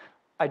that.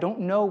 I don't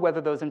know whether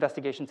those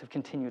investigations have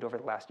continued over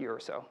the last year or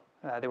so.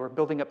 They were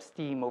building up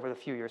steam over the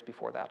few years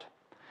before that.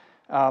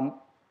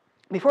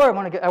 Before I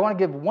want to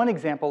give one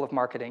example of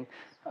marketing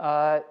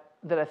that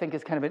I think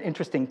is kind of an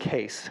interesting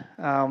case.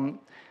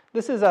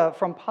 This is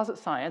from Posit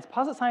Science.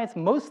 Posit Science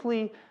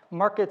mostly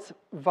markets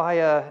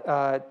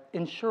via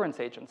insurance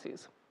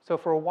agencies. So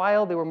for a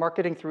while, they were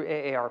marketing through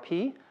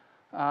AARP.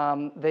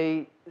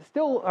 They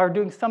still are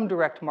doing some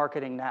direct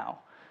marketing now.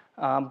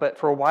 But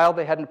for a while,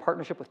 they had a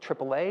partnership with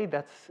AAA.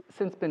 That's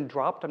since been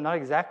dropped. I'm not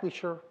exactly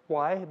sure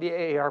why. The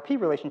AARP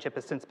relationship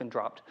has since been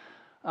dropped.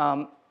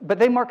 But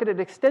they marketed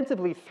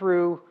extensively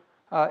through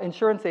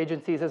insurance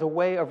agencies as a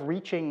way of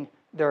reaching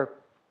their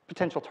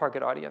potential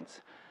target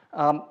audience.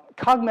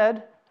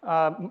 CogMed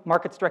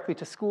markets directly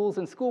to schools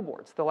and school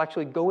boards. They'll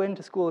actually go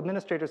into school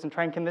administrators and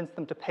try and convince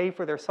them to pay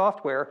for their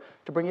software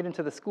to bring it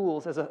into the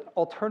schools as an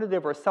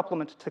alternative or a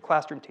supplement to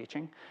classroom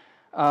teaching.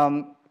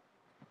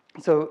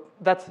 So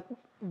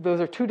those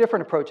are two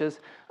different approaches.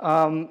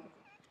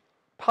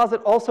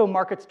 Posit also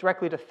markets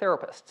directly to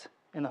therapists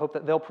in the hope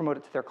that they'll promote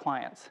it to their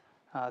clients,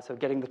 so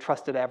getting the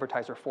trusted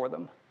advertiser for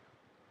them.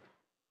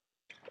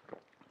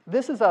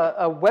 This is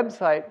a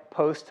website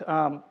post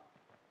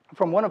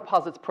from one of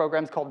Posit's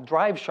programs called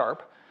DriveSharp.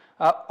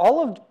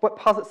 All of what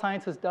Posit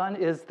Science has done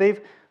is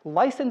they've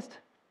licensed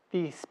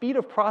the speed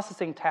of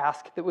processing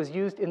task that was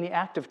used in the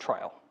active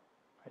trial.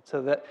 Right?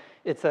 So that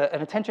it's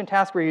an attention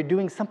task where you're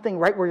doing something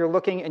right where you're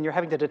looking and you're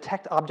having to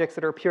detect objects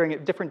that are appearing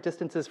at different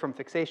distances from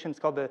fixation. It's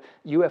called the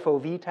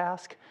UFOV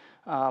task.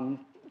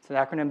 It's an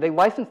acronym. They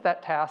licensed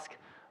that task,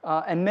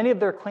 and many of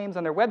their claims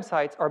on their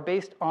websites are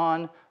based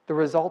on the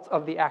results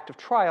of the active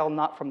trial,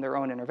 not from their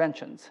own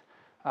interventions.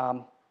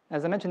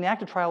 As I mentioned, the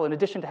active trial, in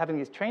addition to having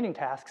these training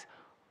tasks,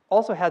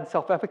 also had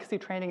self-efficacy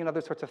training and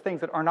other sorts of things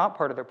that are not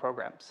part of their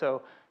program.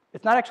 So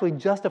it's not actually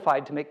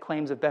justified to make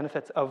claims of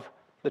benefits of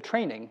the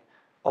training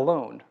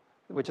alone,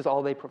 which is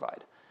all they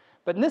provide.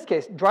 But in this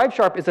case,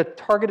 DriveSharp is a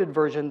targeted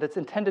version that's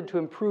intended to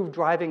improve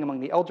driving among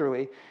the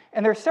elderly.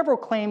 And there are several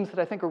claims that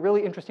I think are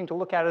really interesting to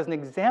look at as an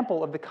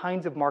example of the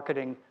kinds of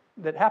marketing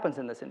that happens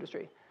in this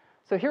industry.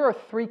 So here are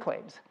 3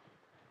 claims.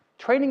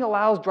 Training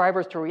allows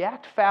drivers to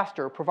react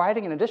faster,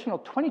 providing an additional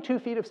 22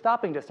 feet of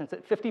stopping distance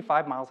at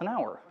 55 miles an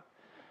hour.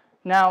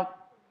 Now,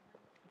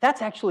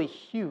 that's actually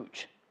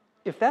huge.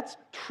 if that's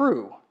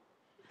true,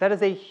 that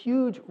is a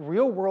huge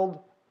real-world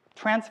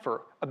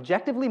transfer,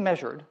 objectively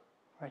measured,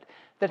 right,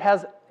 that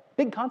has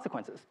big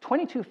consequences.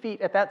 22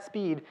 feet at that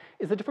speed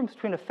is the difference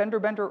between a fender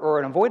bender or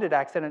an avoided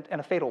accident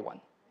and a fatal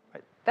one.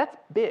 Right? That's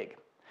big.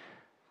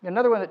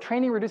 Another one, that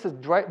training reduces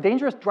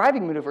dangerous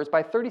driving maneuvers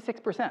by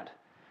 36%.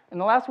 And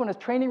the last one is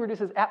training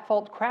reduces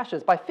at-fault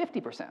crashes by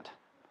 50%.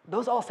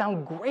 Those all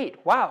sound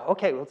great. Wow,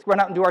 okay, let's run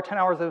out and do our 10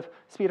 hours of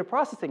speed of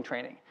processing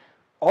training.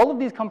 All of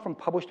these come from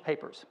published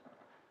papers.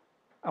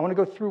 I want to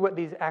go through what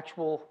the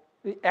actual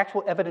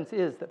evidence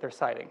is that they're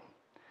citing.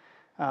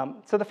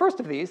 So the first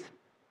of these,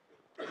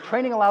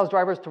 training allows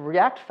drivers to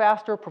react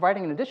faster,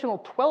 providing an additional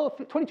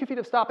 22 feet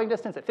of stopping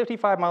distance at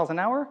 55 miles an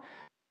hour.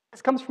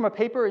 This comes from a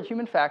paper in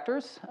Human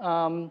Factors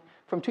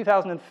from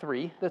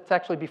 2003. That's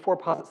actually before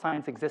posit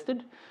science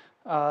existed.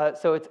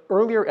 So it's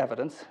earlier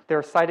evidence.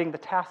 They're citing the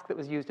task that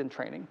was used in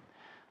training.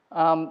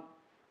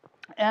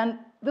 And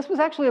this was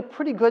actually a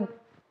pretty good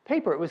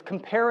paper. It was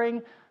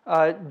comparing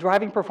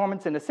driving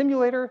performance in a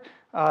simulator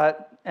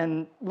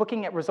and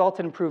looking at results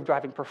in improved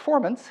driving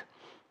performance.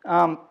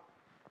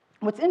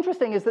 What's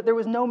interesting is that there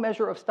was no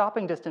measure of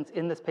stopping distance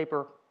in this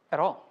paper at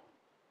all.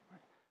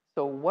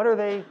 So what are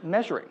they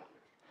measuring?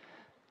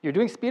 You're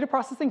doing speed of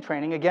processing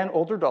training, again,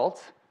 older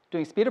adults,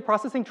 doing speed of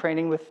processing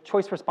training with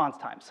choice response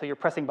time. So you're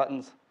pressing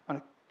buttons on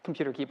a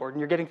computer keyboard, and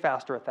you're getting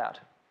faster at that.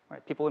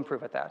 Right? People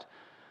improve at that.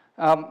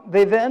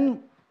 They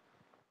then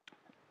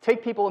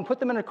take people and put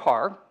them in a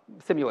car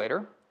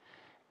simulator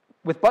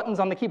with buttons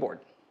on the keyboard.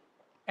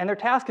 And their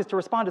task is to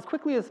respond as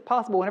quickly as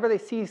possible whenever they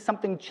see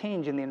something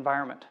change in the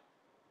environment.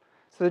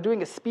 So they're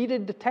doing a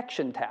speeded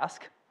detection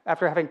task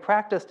after having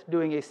practiced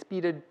doing a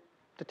speeded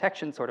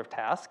detection sort of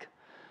task.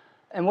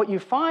 And what you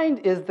find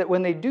is that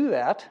when they do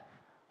that,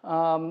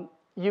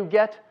 you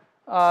get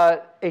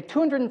a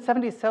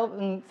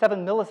 277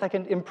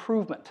 millisecond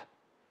improvement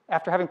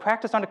after having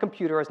practiced on a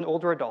computer as an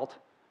older adult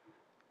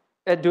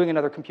at doing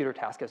another computer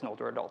task as an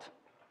older adult.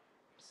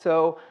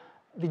 So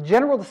the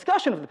general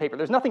discussion of the paper,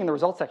 there's nothing in the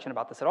results section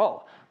about this at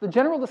all. The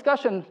general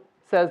discussion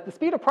says the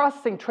speed of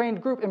processing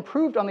trained group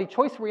improved on the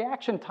choice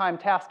reaction time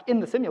task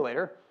in the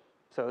simulator.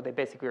 So they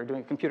basically are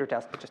doing a computer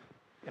task, but just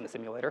in a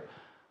simulator.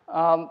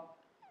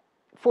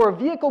 For a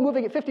vehicle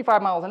moving at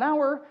 55 miles an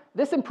hour,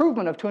 this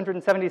improvement of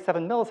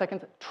 277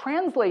 milliseconds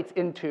translates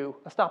into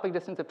a stopping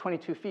distance of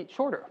 22 feet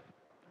shorter.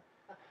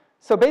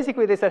 So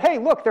basically they said, hey,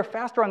 look, they're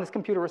faster on this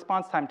computer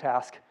response time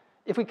task.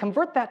 If we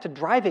convert that to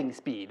driving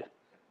speed,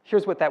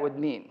 here's what that would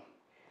mean.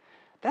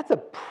 That's a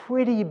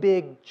pretty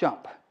big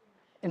jump.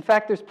 In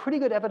fact, there's pretty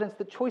good evidence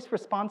that choice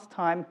response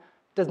time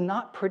does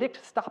not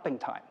predict stopping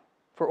time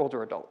for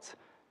older adults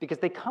because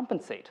they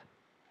compensate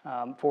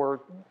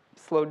for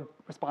slowed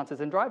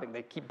responses in driving.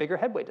 They keep bigger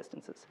headway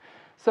distances.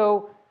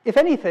 So if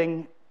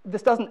anything,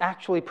 this doesn't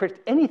actually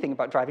predict anything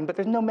about driving, but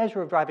there's no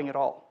measure of driving at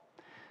all.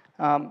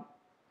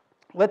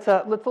 Let's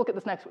look at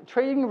this next one.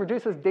 Training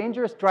reduces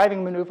dangerous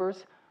driving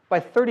maneuvers by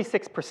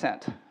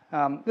 36%.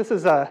 This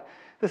is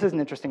an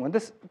interesting one.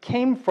 This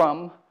came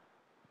from,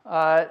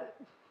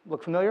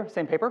 look familiar?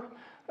 Same paper.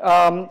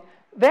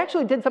 They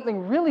actually did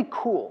something really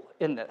cool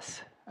in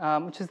this,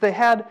 which is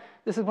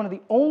this is one of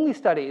the only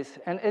studies,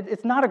 and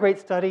it's not a great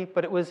study,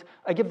 but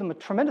I give them a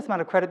tremendous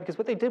amount of credit because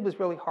what they did was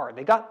really hard.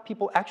 They got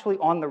people actually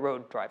on the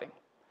road driving,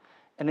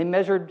 and they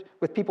measured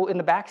with people in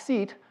the back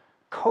seat,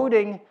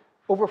 coding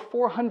over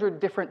 400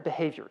 different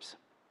behaviors,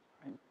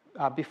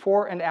 right,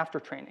 before and after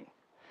training.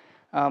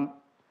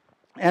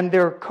 And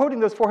they're coding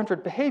those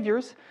 400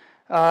 behaviors,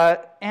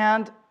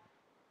 and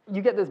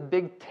you get this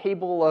big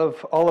table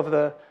of all of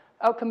the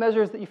outcome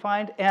measures that you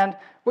find. And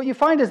what you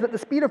find is that the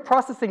speed of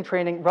processing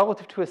training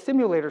relative to a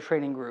simulator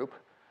training group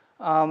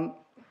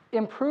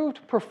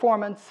improved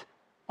performance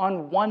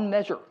on one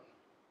measure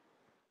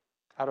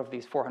out of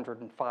these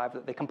 405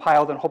 that they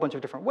compiled in a whole bunch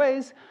of different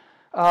ways.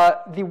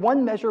 The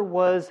one measure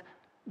was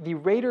the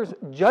rater's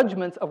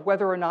judgments of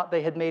whether or not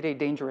they had made a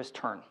dangerous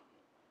turn.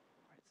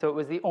 So it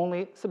was the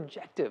only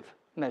subjective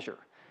measure.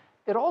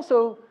 It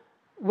also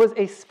was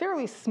a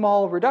fairly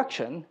small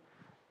reduction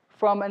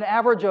from an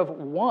average of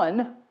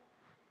 1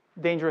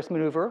 dangerous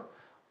maneuver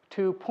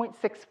to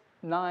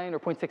 0.69 or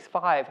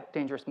 0.65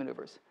 dangerous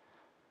maneuvers.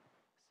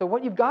 So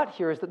what you've got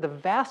here is that the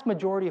vast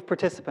majority of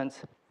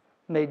participants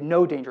made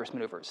no dangerous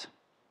maneuvers.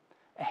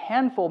 A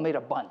handful made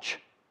a bunch.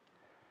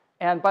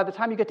 And by the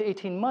time you get to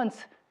 18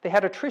 months, they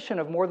had attrition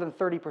of more than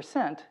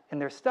 30% in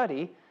their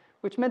study,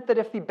 which meant that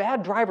if the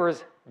bad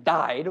drivers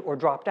died or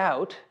dropped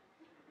out,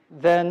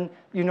 then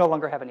you no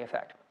longer have any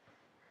effect.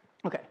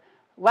 Okay,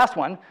 last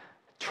one.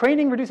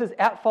 Training reduces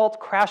at-fault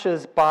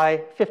crashes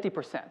by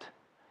 50%.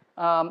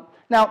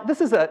 Now,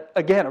 this is,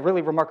 again, a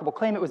really remarkable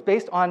claim. It was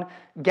based on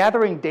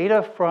gathering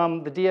data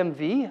from the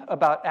DMV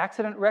about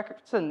accident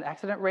records and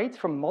accident rates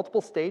from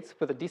multiple states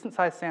with a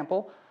decent-sized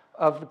sample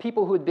of the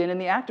people who had been in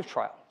the active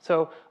trial.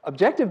 So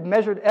objective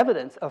measured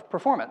evidence of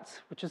performance,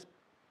 which is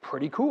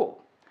pretty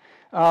cool.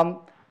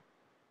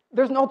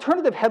 There's an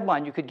alternative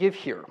headline you could give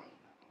here,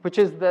 which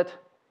is that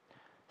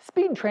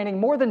speed training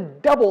more than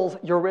doubles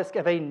your risk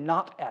of a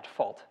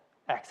not-at-fault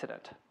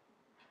accident.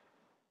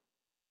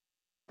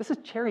 This is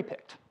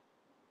cherry-picked.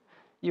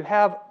 You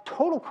have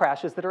total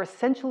crashes that are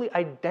essentially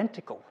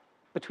identical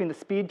between the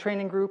speed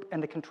training group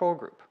and the control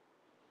group.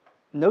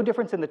 No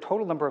difference in the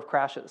total number of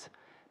crashes.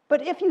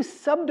 But if you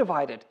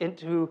subdivide it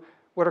into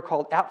what are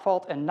called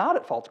at-fault and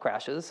not-at-fault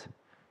crashes,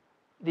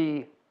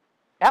 the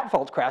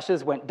at-fault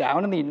crashes went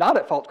down and the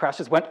not-at-fault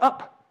crashes went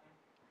up.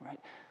 Right?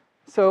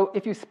 So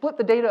if you split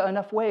the data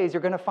enough ways,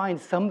 you're going to find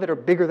some that are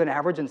bigger than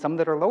average and some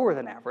that are lower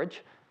than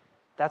average.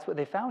 That's what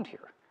they found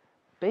here.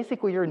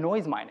 Basically, you're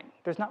noise mining.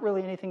 There's not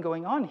really anything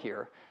going on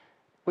here.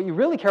 What you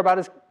really care about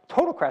is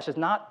total crashes,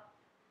 not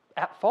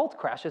at-fault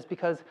crashes,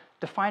 because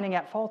defining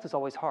at-fault is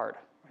always hard.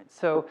 Right?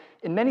 So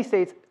in many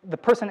states, the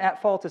person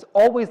at fault is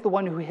always the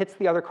one who hits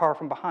the other car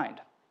from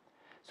behind.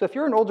 So if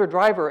you're an older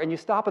driver and you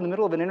stop in the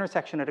middle of an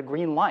intersection at a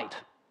green light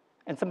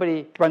and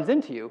somebody runs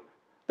into you,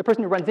 the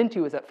person who runs into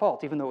you is at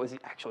fault, even though it was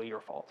actually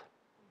your fault.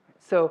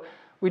 So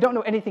we don't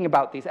know anything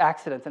about these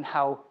accidents and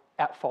how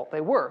at fault they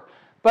were.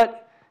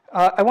 But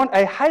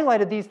I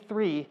highlighted these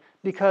three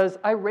because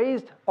I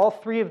raised all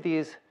three of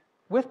these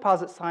with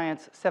Posit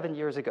Science 7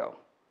 years ago.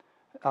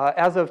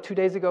 As of 2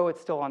 days ago, it's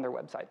still on their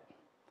website.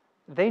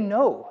 They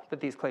know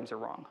that these claims are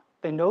wrong.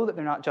 They know that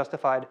they're not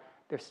justified.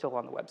 They're still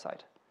on the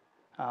website.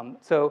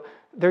 So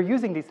they're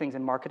using these things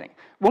in marketing.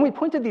 When we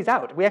pointed these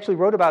out, we actually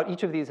wrote about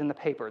each of these in the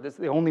paper. This is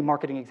the only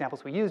marketing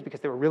examples we used because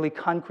they were really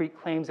concrete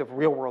claims of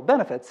real-world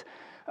benefits.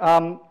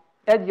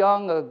 Ed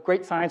Young, a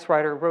great science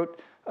writer,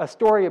 wrote a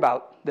story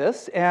about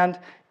this, and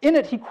in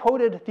it he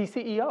quoted the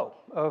CEO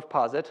of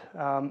Posit,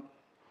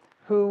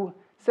 who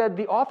said,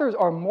 "The authors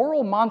are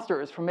moral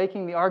monsters for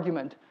making that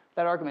argument,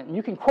 and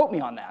you can quote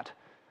me on that.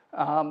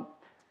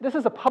 This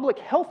is a public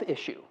health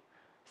issue.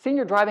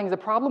 Senior driving is a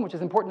problem which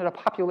is important in a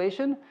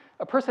population.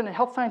 A person in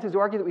health sciences who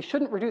argue that we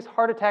shouldn't reduce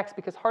heart attacks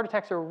because heart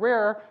attacks are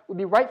rare would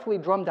be rightfully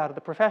drummed out of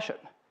the profession."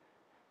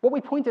 What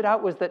we pointed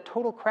out was that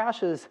total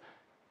crashes,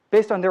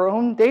 based on their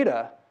own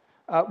data,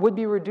 would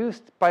be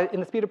reduced in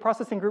the speed of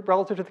processing group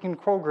relative to the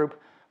control group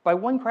by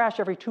 1 crash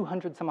every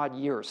 200 some odd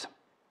years.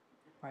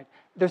 Right?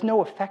 There's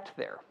no effect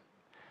there.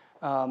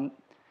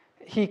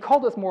 He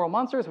called us moral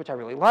monsters, which I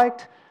really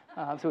liked,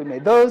 so we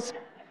made those.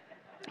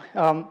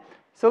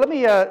 So let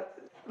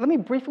me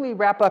briefly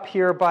wrap up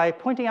here by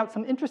pointing out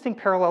some interesting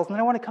parallels, and then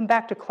I want to come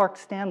back to Clark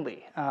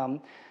Stanley.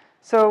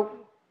 So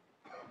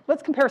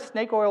let's compare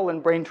snake oil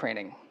and brain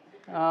training.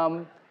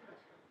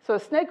 So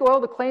snake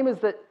oil, the claim is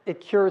that it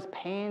cures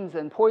pains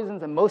and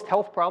poisons and most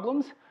health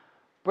problems.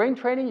 Brain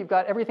training, you've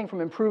got everything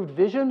from improved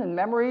vision and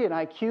memory and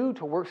IQ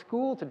to work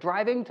school to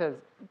driving to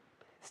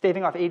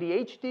staving off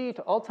ADHD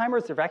to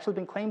Alzheimer's. There have actually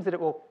been claims that it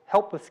will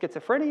help with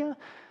schizophrenia.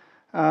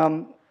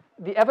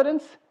 The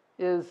evidence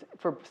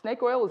for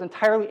snake oil is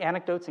entirely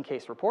anecdotes and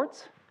case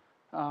reports.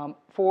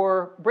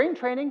 For brain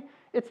training,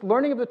 it's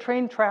learning of the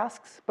trained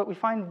tasks, but we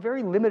find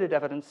very limited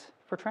evidence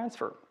for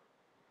transfer.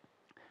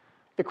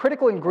 The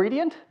critical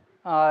ingredient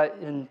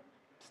in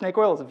snake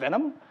oil is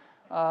venom.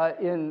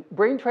 In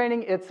brain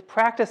training, it's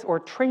practice or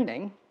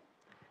training.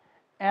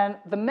 And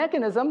the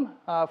mechanism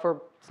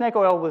for snake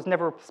oil was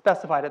never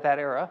specified at that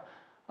era.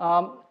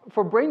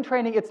 For brain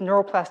training, it's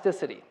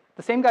neuroplasticity.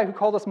 The same guy who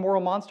called us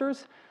moral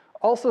monsters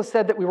also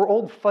said that we were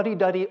old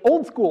fuddy-duddy,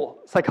 old-school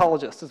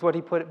psychologists, is what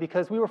he put it,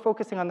 because we were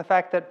focusing on the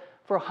fact that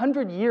for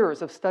 100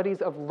 years of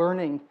studies of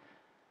learning,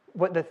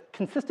 what the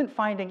consistent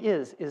finding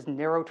is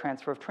narrow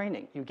transfer of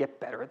training. You get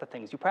better at the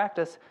things you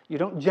practice. You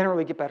don't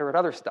generally get better at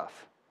other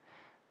stuff.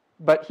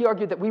 But he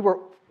argued that we were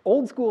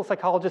old-school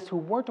psychologists who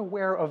weren't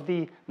aware of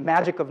the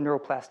magic of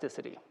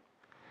neuroplasticity.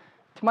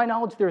 To my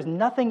knowledge, there's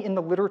nothing in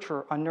the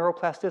literature on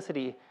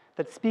neuroplasticity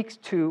that speaks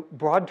to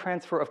broad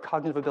transfer of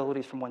cognitive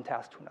abilities from one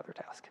task to another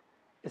task.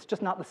 It's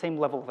just not the same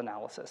level of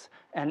analysis.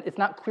 And it's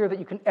not clear that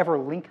you can ever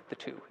link the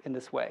two in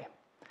this way.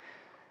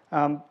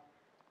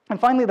 And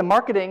finally, the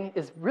marketing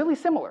is really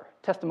similar.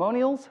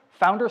 Testimonials,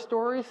 founder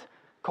stories,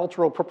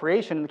 cultural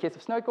appropriation in the case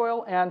of snake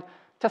oil, and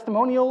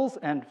testimonials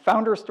and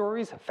founder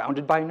stories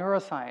founded by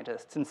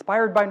neuroscientists,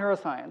 inspired by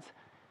neuroscience,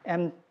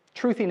 and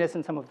truthiness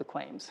in some of the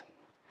claims.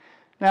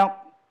 Now,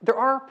 there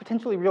are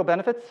potentially real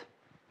benefits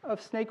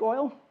of snake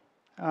oil.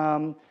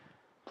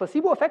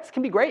 Placebo effects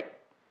can be great.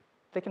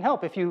 They can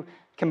help. If you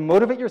can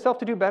motivate yourself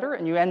to do better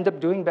and you end up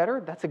doing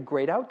better, that's a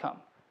great outcome.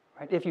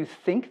 Right? If you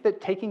think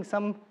that taking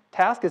some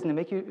task is going to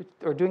make you,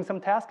 or doing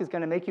some task is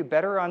going to make you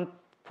better on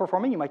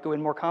performing, you might go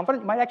in more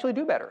confident, you might actually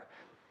do better.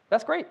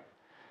 That's great.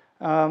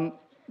 The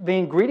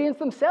ingredients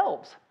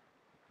themselves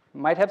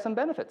might have some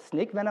benefits.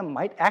 Snake venom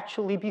might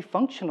actually be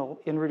functional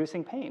in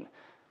reducing pain.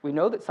 We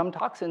know that some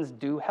toxins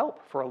do help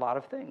for a lot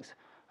of things.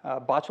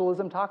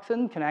 Botulism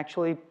toxin can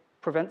actually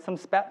prevent some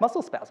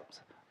muscle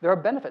spasms. There are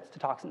benefits to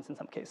toxins in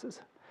some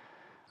cases.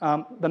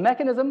 The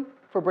mechanism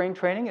for brain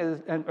training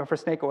or for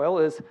snake oil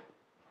is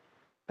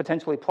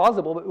potentially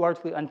plausible, but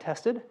largely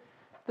untested.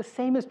 The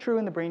same is true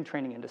in the brain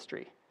training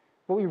industry.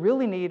 What we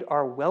really need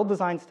are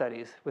well-designed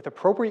studies with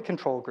appropriate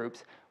control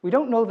groups. We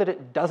don't know that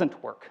it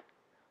doesn't work.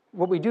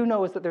 What we do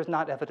know is that there's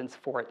not evidence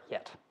for it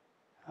yet.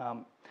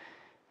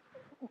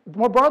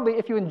 More broadly,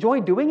 if you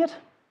enjoy doing it,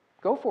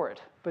 go for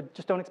it, but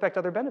just don't expect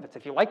other benefits.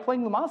 If you like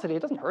playing Lumosity,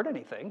 it doesn't hurt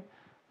anything.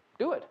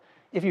 do it.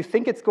 If you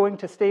think it's going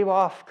to stave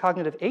off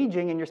cognitive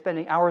aging and you're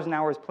spending hours and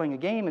hours playing a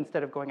game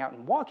instead of going out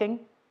and walking,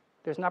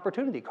 there's an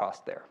opportunity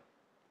cost there.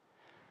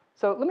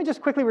 So let me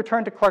just quickly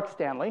return to Clark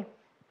Stanley.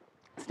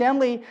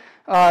 Stanley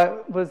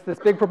was this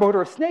big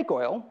promoter of snake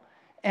oil,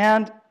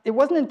 and it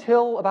wasn't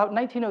until about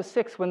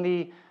 1906 when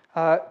the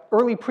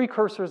early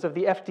precursors of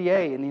the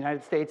FDA in the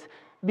United States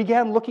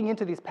began looking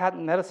into these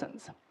patent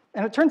medicines.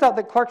 And it turns out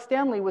that Clark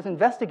Stanley was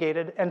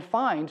investigated and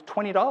fined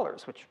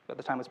 $20, which at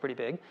the time was pretty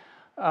big,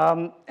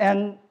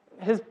 and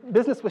his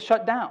business was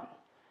shut down.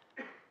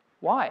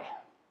 Why?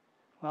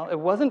 Well, it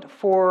wasn't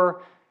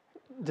for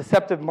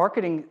deceptive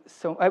marketing,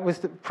 so it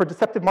was for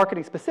deceptive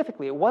marketing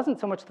specifically. It wasn't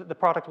so much that the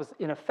product was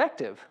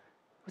ineffective,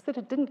 it was that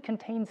it didn't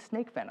contain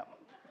snake venom.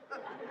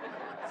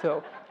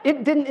 So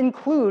it didn't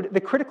include the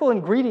critical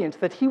ingredient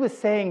that he was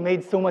saying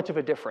made so much of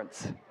a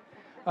difference.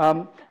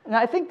 And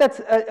I think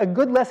that's a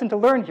good lesson to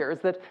learn here, is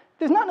that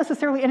there's not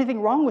necessarily anything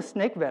wrong with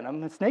snake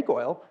venom and snake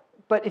oil,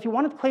 but if you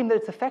want to claim that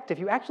it's effective,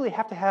 you actually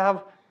have to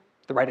have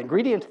the right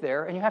ingredient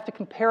there, and you have to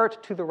compare it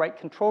to the right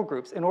control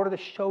groups in order to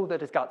show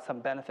that it's got some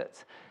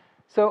benefits.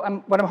 So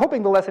what I'm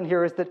hoping the lesson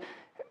here is that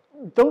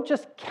don't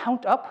just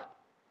count up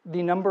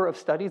the number of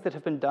studies that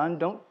have been done.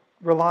 Don't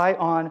rely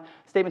on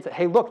statements that,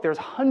 hey, look, there's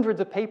hundreds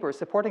of papers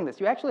supporting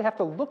this. You actually have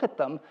to look at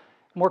them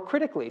more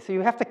critically. So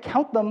you have to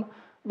count them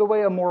the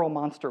way a moral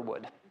monster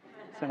would.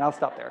 So now I'll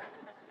stop there.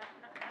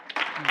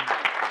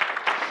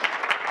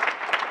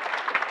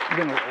 I'm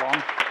getting a little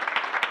long.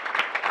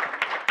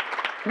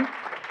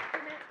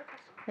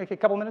 Okay, a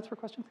couple minutes for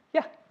questions?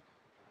 Yeah.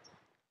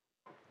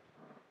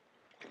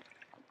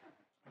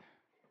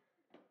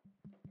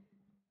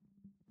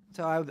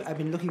 So I've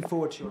been looking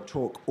forward to your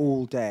talk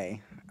all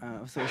day.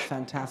 So it was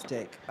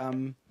fantastic.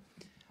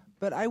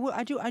 But I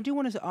do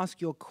want to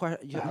ask you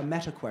a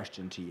meta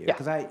question to you,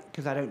 because I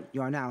don't.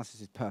 Your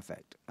analysis is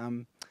perfect.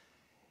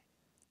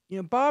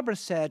 Barbara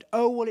said,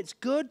 "Oh, well, it's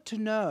good to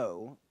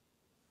know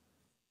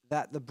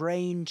that the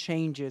brain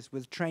changes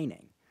with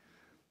training."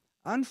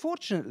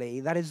 Unfortunately,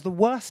 that is the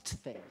worst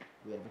thing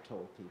we ever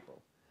told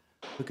people,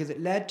 because it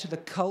led to the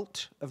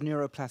cult of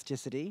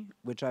neuroplasticity,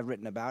 which I've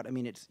written about. I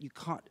mean, it's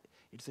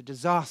a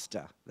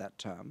disaster, that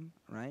term,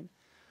 right?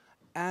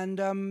 And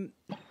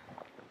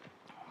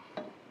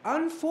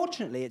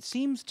unfortunately, it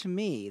seems to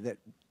me that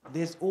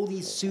there's all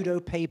these pseudo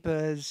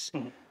papers,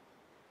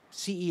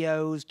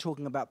 CEOs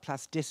talking about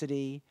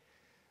plasticity.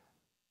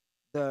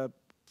 The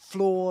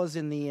flaws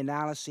in the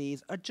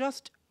analyses are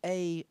just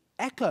an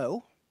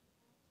echo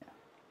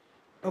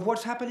of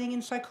what's happening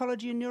in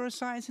psychology and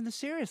neuroscience in the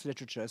serious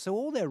literature. So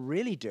all they're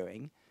really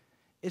doing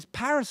is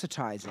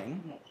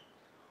parasitizing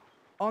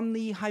on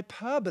the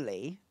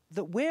hyperbole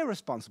that we're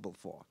responsible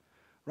for,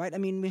 right? I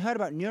mean, we heard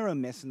about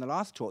neuromyths in the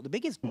last talk. The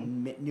biggest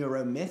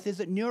neuromyth is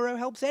that neuro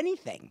helps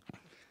anything,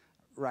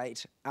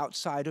 right,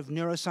 outside of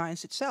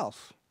neuroscience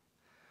itself,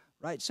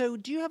 right? So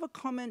do you have a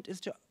comment as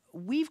to,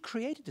 we've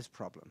created this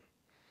problem?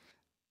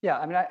 Yeah,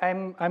 I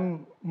mean,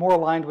 I'm more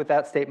aligned with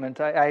that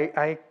statement.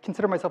 I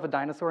consider myself a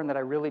dinosaur in that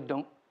I really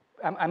don't,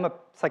 I'm a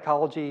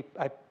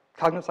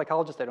cognitive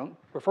psychologist. I don't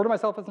refer to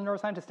myself as a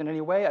neuroscientist in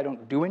any way. I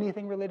don't do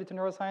anything related to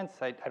neuroscience.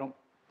 I don't,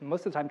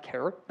 most of the time,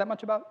 care that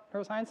much about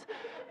neuroscience.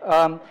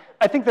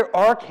 I think there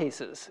are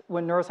cases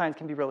when neuroscience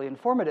can be really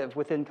informative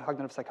within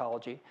cognitive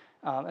psychology.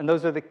 And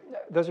those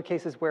are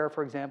cases where,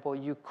 for example,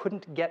 you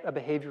couldn't get a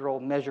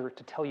behavioral measure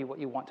to tell you what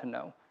you want to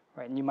know,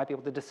 right? And you might be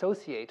able to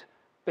dissociate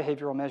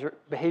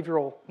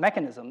behavioral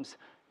mechanisms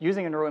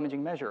using a neuroimaging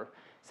measure.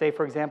 Say,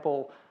 for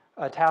example,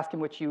 a task in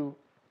which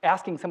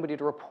asking somebody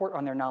to report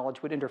on their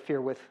knowledge would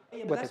interfere with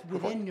what that's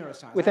within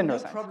neuroscience. Within I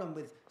neuroscience. have no problem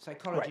with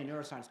psychology and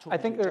neuroscience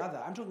talking to each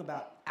other. I'm talking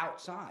about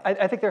outside.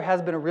 I think there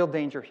has been a real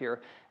danger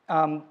here.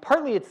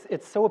 Partly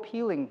it's so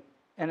appealing,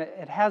 and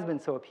it has been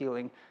so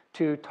appealing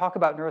to talk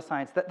about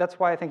neuroscience. That's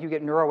why I think you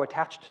get neuro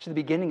attached to the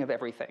beginning of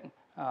everything.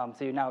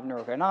 So you now have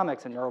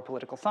neuroeconomics and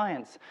neuropolitical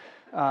science.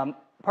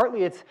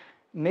 Partly it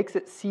makes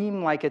it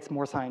seem like it's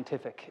more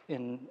scientific.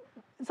 In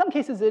some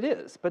cases it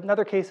is, but in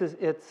other cases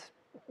it's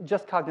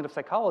just cognitive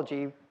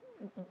psychology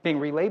being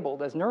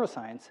relabeled as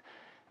neuroscience.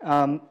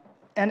 And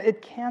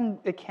it can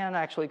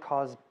actually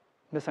cause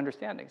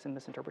misunderstandings and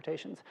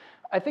misinterpretations.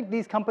 I think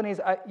these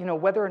companies,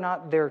 whether or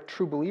not they're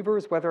true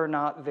believers, whether or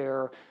not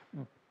they're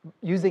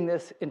using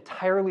this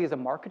entirely as a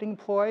marketing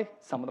ploy,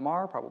 some of them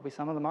are, probably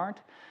some of them aren't.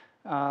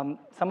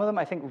 Some of them,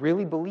 I think,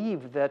 really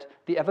believe that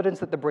the evidence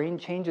that the brain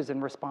changes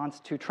in response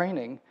to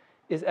training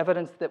is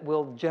evidence that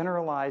will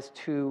generalize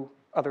to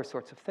other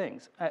sorts of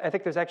things. I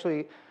think there's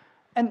actually,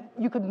 and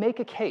you could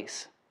make a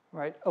case,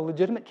 right, a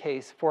legitimate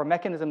case for a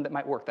mechanism that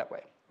might work that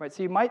way, right?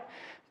 So you might,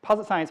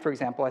 Posit Science, for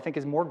example, I think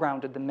is more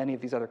grounded than many of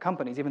these other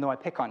companies, even though I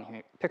pick on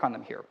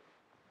them here.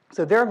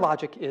 So their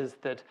logic is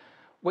that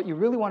what you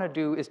really want to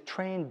do is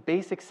train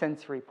basic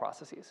sensory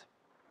processes,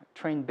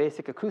 train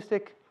basic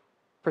acoustic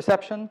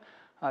perception,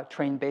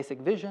 train basic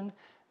vision,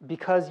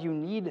 because you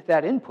need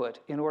that input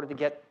in order to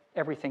get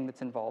everything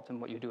that's involved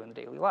in what you do in the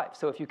daily life.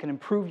 So if you can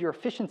improve your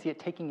efficiency at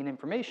taking in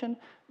information,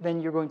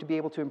 then you're going to be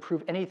able to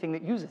improve anything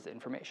that uses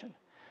information.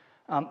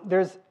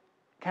 There's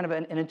kind of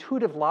an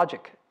intuitive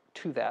logic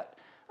to that.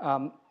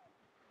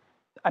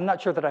 I'm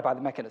not sure that I buy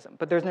the mechanism,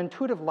 but there's an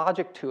intuitive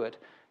logic to it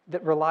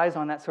that relies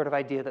on that sort of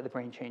idea that the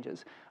brain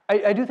changes.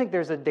 I do think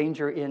there's a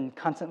danger in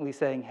constantly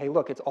saying, hey,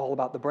 look, it's all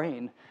about the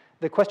brain.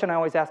 The question I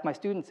always ask my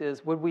students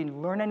is, would we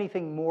learn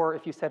anything more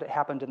if you said it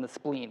happened in the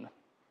spleen?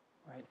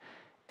 Right?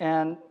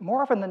 And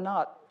more often than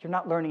not, you're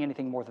not learning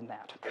anything more than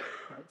that.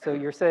 Right? So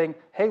you're saying,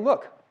 hey,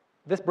 look,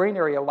 this brain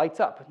area lights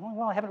up.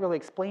 Well, I haven't really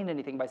explained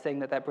anything by saying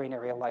that that brain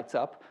area lights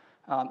up.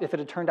 If it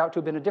had turned out to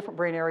have been a different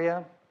brain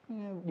area,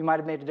 you might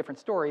have made a different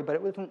story, but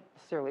it wasn't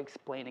necessarily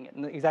explaining it,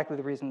 and exactly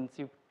the reasons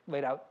you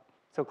laid out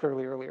so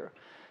clearly earlier.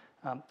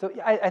 So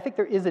I think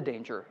there is a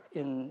danger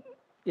in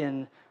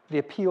the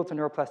appeal to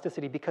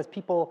neuroplasticity because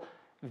people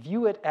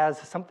view it as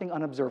something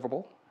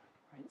unobservable,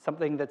 right?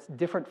 Something that's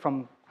different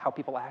from how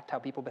people act, how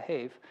people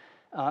behave,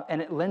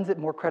 and it lends it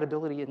more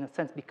credibility in a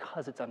sense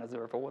because it's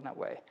unobservable in that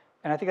way.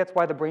 And I think that's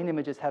why the brain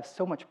images have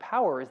so much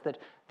power, is that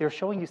they're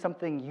showing you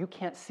something you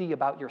can't see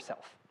about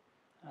yourself.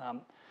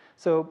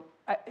 So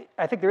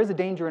I think there is a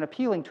danger in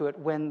appealing to it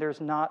when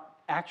there's not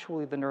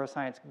actually the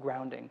neuroscience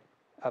grounding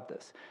of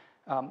this.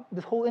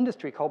 This whole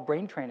industry called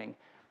brain training,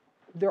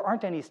 there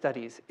aren't any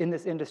studies in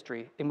this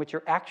industry in which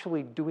you're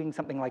actually doing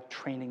something like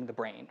training the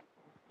brain.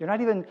 You're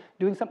not even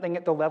doing something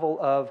at the level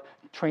of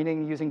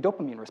training using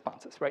dopamine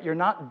responses, right? You're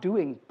not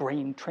doing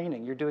brain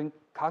training. You're doing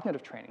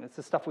cognitive training. This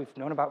is stuff we've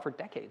known about for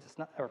decades, it's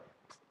not, or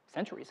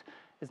centuries.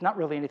 It's not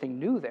really anything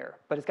new there,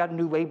 but it's got a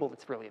new label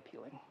that's really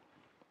appealing.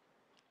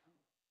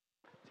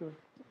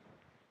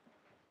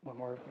 One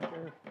more.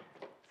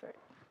 Sorry.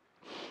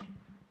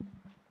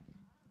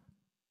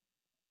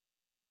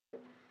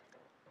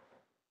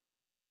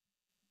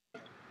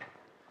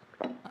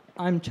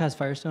 I'm Chaz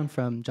Firestone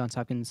from Johns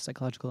Hopkins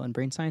Psychological and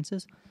Brain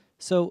Sciences.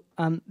 So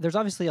there's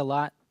obviously a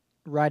lot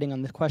riding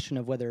on the question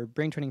of whether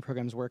brain training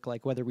programs work,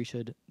 like whether we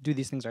should do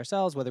these things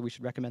ourselves, whether we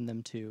should recommend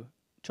them to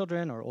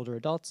children or older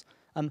adults.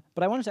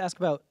 But I wanted to ask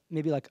about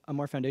maybe like a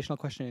more foundational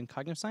question in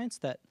cognitive science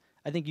that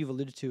I think you've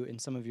alluded to in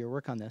some of your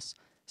work on this.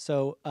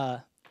 So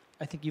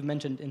I think you've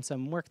mentioned in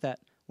some work that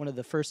one of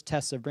the first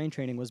tests of brain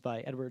training was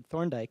by Edward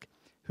Thorndike,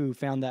 who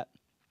found that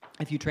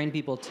if you train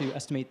people to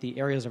estimate the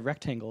areas of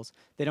rectangles,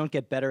 they don't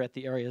get better at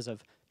the areas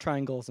of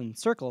triangles and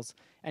circles.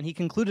 And he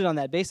concluded on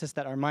that basis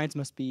that our minds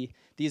must be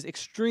these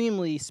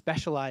extremely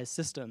specialized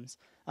systems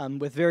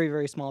with very,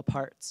 very small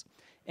parts.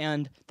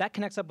 And that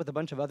connects up with a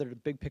bunch of other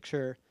big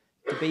picture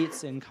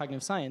debates in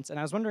cognitive science. And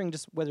I was wondering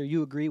just whether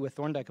you agree with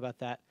Thorndike about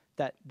that,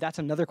 that's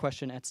another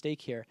question at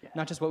stake here. Yeah.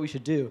 Not just what we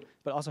should do,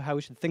 but also how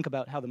we should think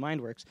about how the mind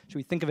works. Should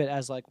we think of it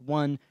as like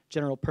one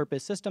general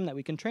purpose system that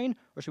we can train,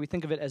 or should we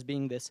think of it as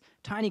being this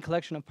tiny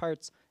collection of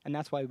parts, and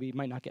that's why we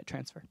might not get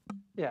transfer?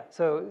 Yeah,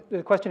 so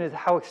the question is,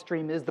 how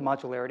extreme is the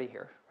modularity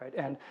here, right?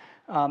 And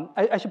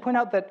I should point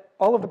out that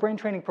all of the brain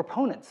training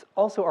proponents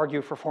also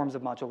argue for forms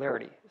of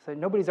modularity. So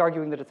nobody's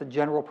arguing that it's a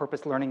general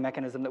purpose learning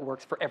mechanism that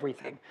works for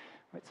everything.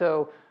 Right?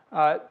 So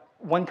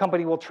one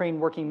company will train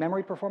working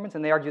memory performance,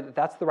 and they argue that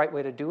that's the right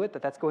way to do it,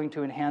 that that's going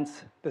to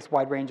enhance this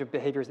wide range of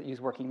behaviors that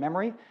use working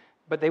memory.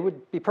 But they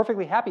would be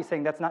perfectly happy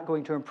saying that's not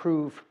going to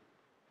improve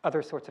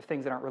other sorts of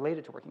things that aren't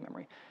related to working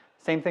memory.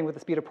 Same thing with the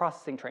speed of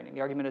processing training.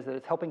 The argument is that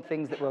it's helping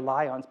things that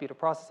rely on speed of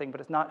processing, but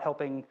it's not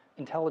helping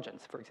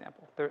intelligence, for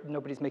example.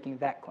 Nobody's making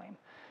that claim.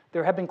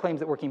 There have been claims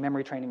that working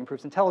memory training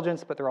improves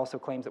intelligence, but there are also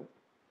claims that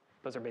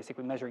those are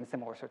basically measuring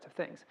similar sorts of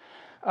things.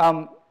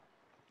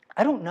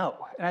 I don't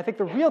know, and I think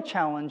the real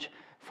challenge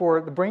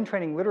for the brain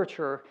training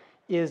literature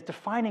is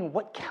defining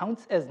what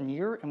counts as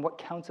near and what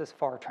counts as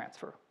far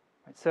transfer.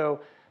 Right?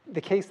 So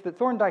the case that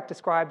Thorndike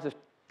describes of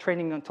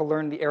training to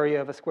learn the area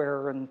of a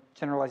square and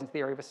generalizing to the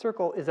area of a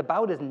circle is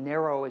about as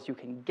narrow as you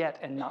can get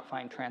and not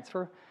find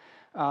transfer.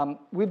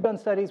 We've done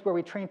studies where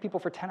we train people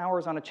for 10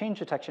 hours on a change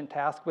detection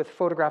task with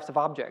photographs of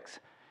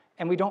objects,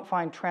 and we don't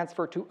find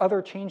transfer to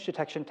other change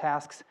detection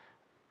tasks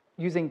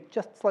using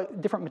just slightly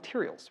different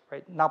materials,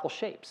 right? Novel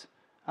shapes.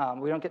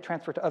 We don't get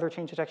transfer to other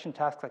change detection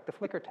tasks like the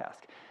flicker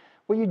task.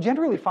 What you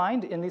generally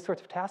find in these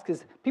sorts of tasks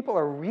is people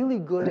are really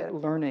good at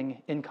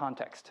learning in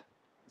context.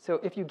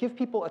 So if you give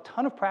people a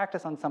ton of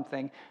practice on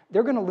something,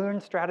 they're going to learn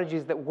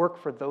strategies that work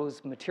for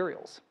those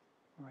materials,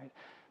 right?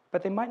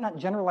 But they might not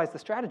generalize the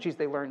strategies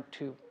they learn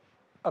to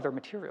other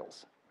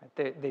materials.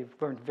 Right? They've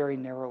learned very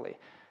narrowly.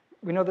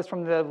 We know this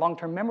from the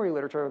long-term memory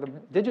literature, or the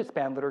digit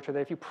span literature,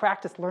 that if you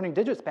practice learning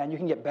digit span, you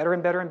can get better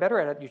and better and better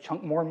at it. You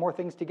chunk more and more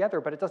things together,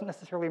 but it doesn't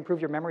necessarily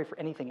improve your memory for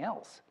anything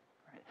else.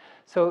 Right?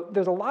 So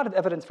there's a lot of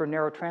evidence for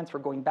narrow transfer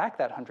going back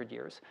that 100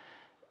 years.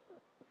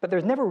 But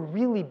there's never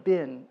really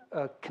been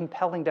a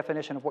compelling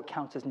definition of what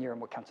counts as near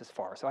and what counts as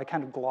far. So I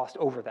kind of glossed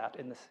over that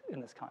in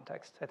this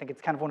context. I think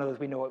it's kind of one of those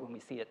we know it when we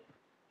see it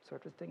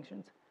sort of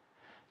distinctions.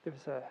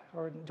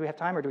 Or do we have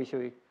time, or should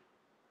we?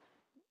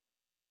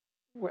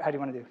 How do you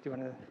want to do? Do you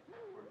want to?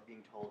 We're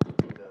being told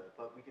to do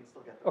but we can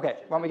still get the okay,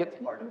 why don't we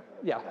get?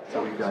 Yeah.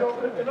 So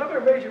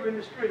another major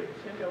industry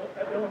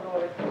at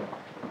Illinois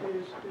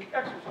is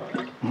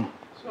exercise.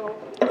 So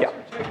what's your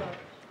take on it?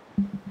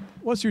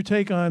 What's your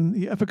take on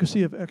the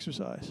efficacy of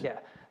exercise? Yeah.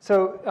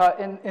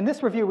 So in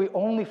this review, we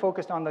only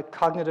focused on the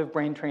cognitive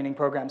brain training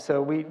program. So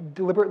we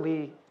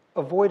deliberately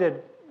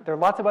avoided, there are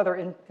lots of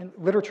other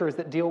literatures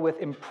that deal with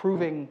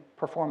improving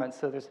performance.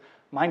 So there's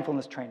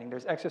mindfulness training,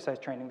 there's exercise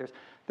training,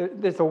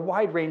 there's a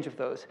wide range of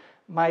those.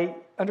 My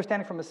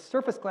understanding from a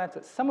surface glance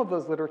at some of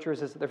those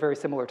literatures is that they're very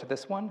similar to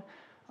this one.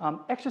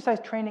 Exercise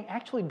training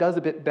actually does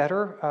a bit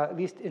better, at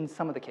least in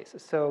some of the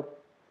cases. So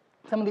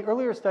some of the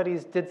earlier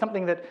studies did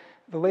something that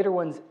the later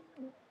ones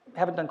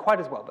haven't done quite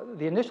as well, but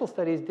the initial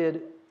studies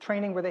did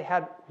training where they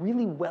had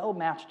really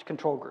well-matched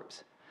control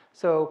groups.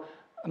 So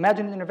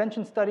imagine an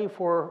intervention study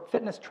for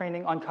fitness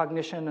training on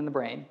cognition and the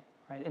brain,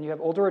 right? And you have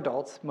older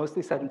adults,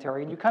 mostly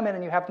sedentary, and you come in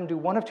and you have them do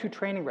one of two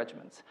training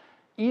regimens.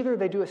 Either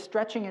they do a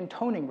stretching and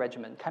toning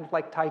regimen, kind of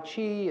like Tai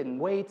Chi and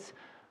weights,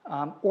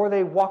 or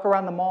they walk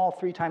around the mall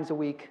 3 times a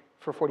week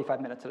for 45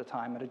 minutes at a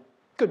time at a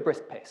good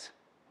brisk pace,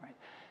 right?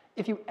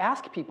 If you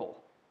ask people,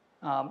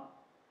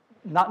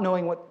 not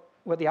knowing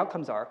what the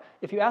outcomes are,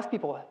 if you ask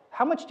people,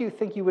 how much do you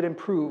think you would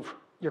improve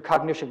your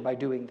cognition by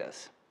doing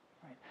this?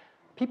 Right?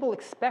 People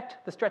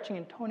expect the stretching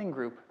and toning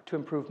group to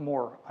improve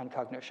more on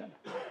cognition.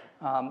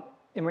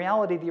 In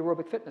reality, the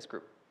aerobic fitness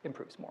group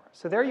improves more.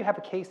 So there you have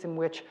a case in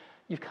which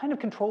you've kind of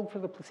controlled for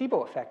the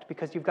placebo effect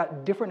because you've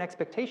got different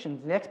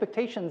expectations, and the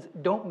expectations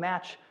don't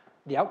match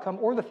the outcome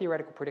or the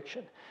theoretical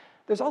prediction.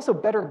 There's also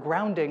better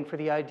grounding for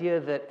the idea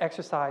that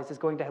exercise is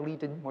going to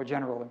lead to more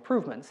general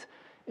improvements,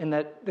 in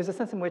that there's a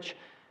sense in which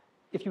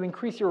if you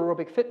increase your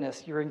aerobic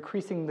fitness, you're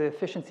increasing the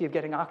efficiency of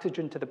getting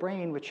oxygen to the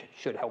brain, which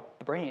should help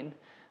the brain.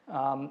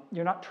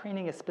 You're not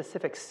training a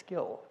specific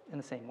skill in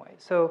the same way.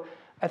 So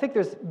I think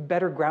there's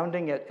better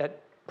grounding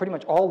at pretty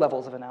much all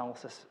levels of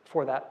analysis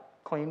for that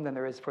claim than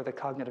there is for the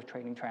cognitive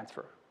training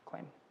transfer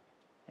claim.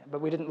 Yeah, but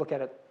we didn't look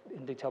at it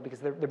in detail because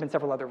there have been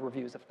several other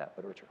reviews of that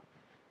literature.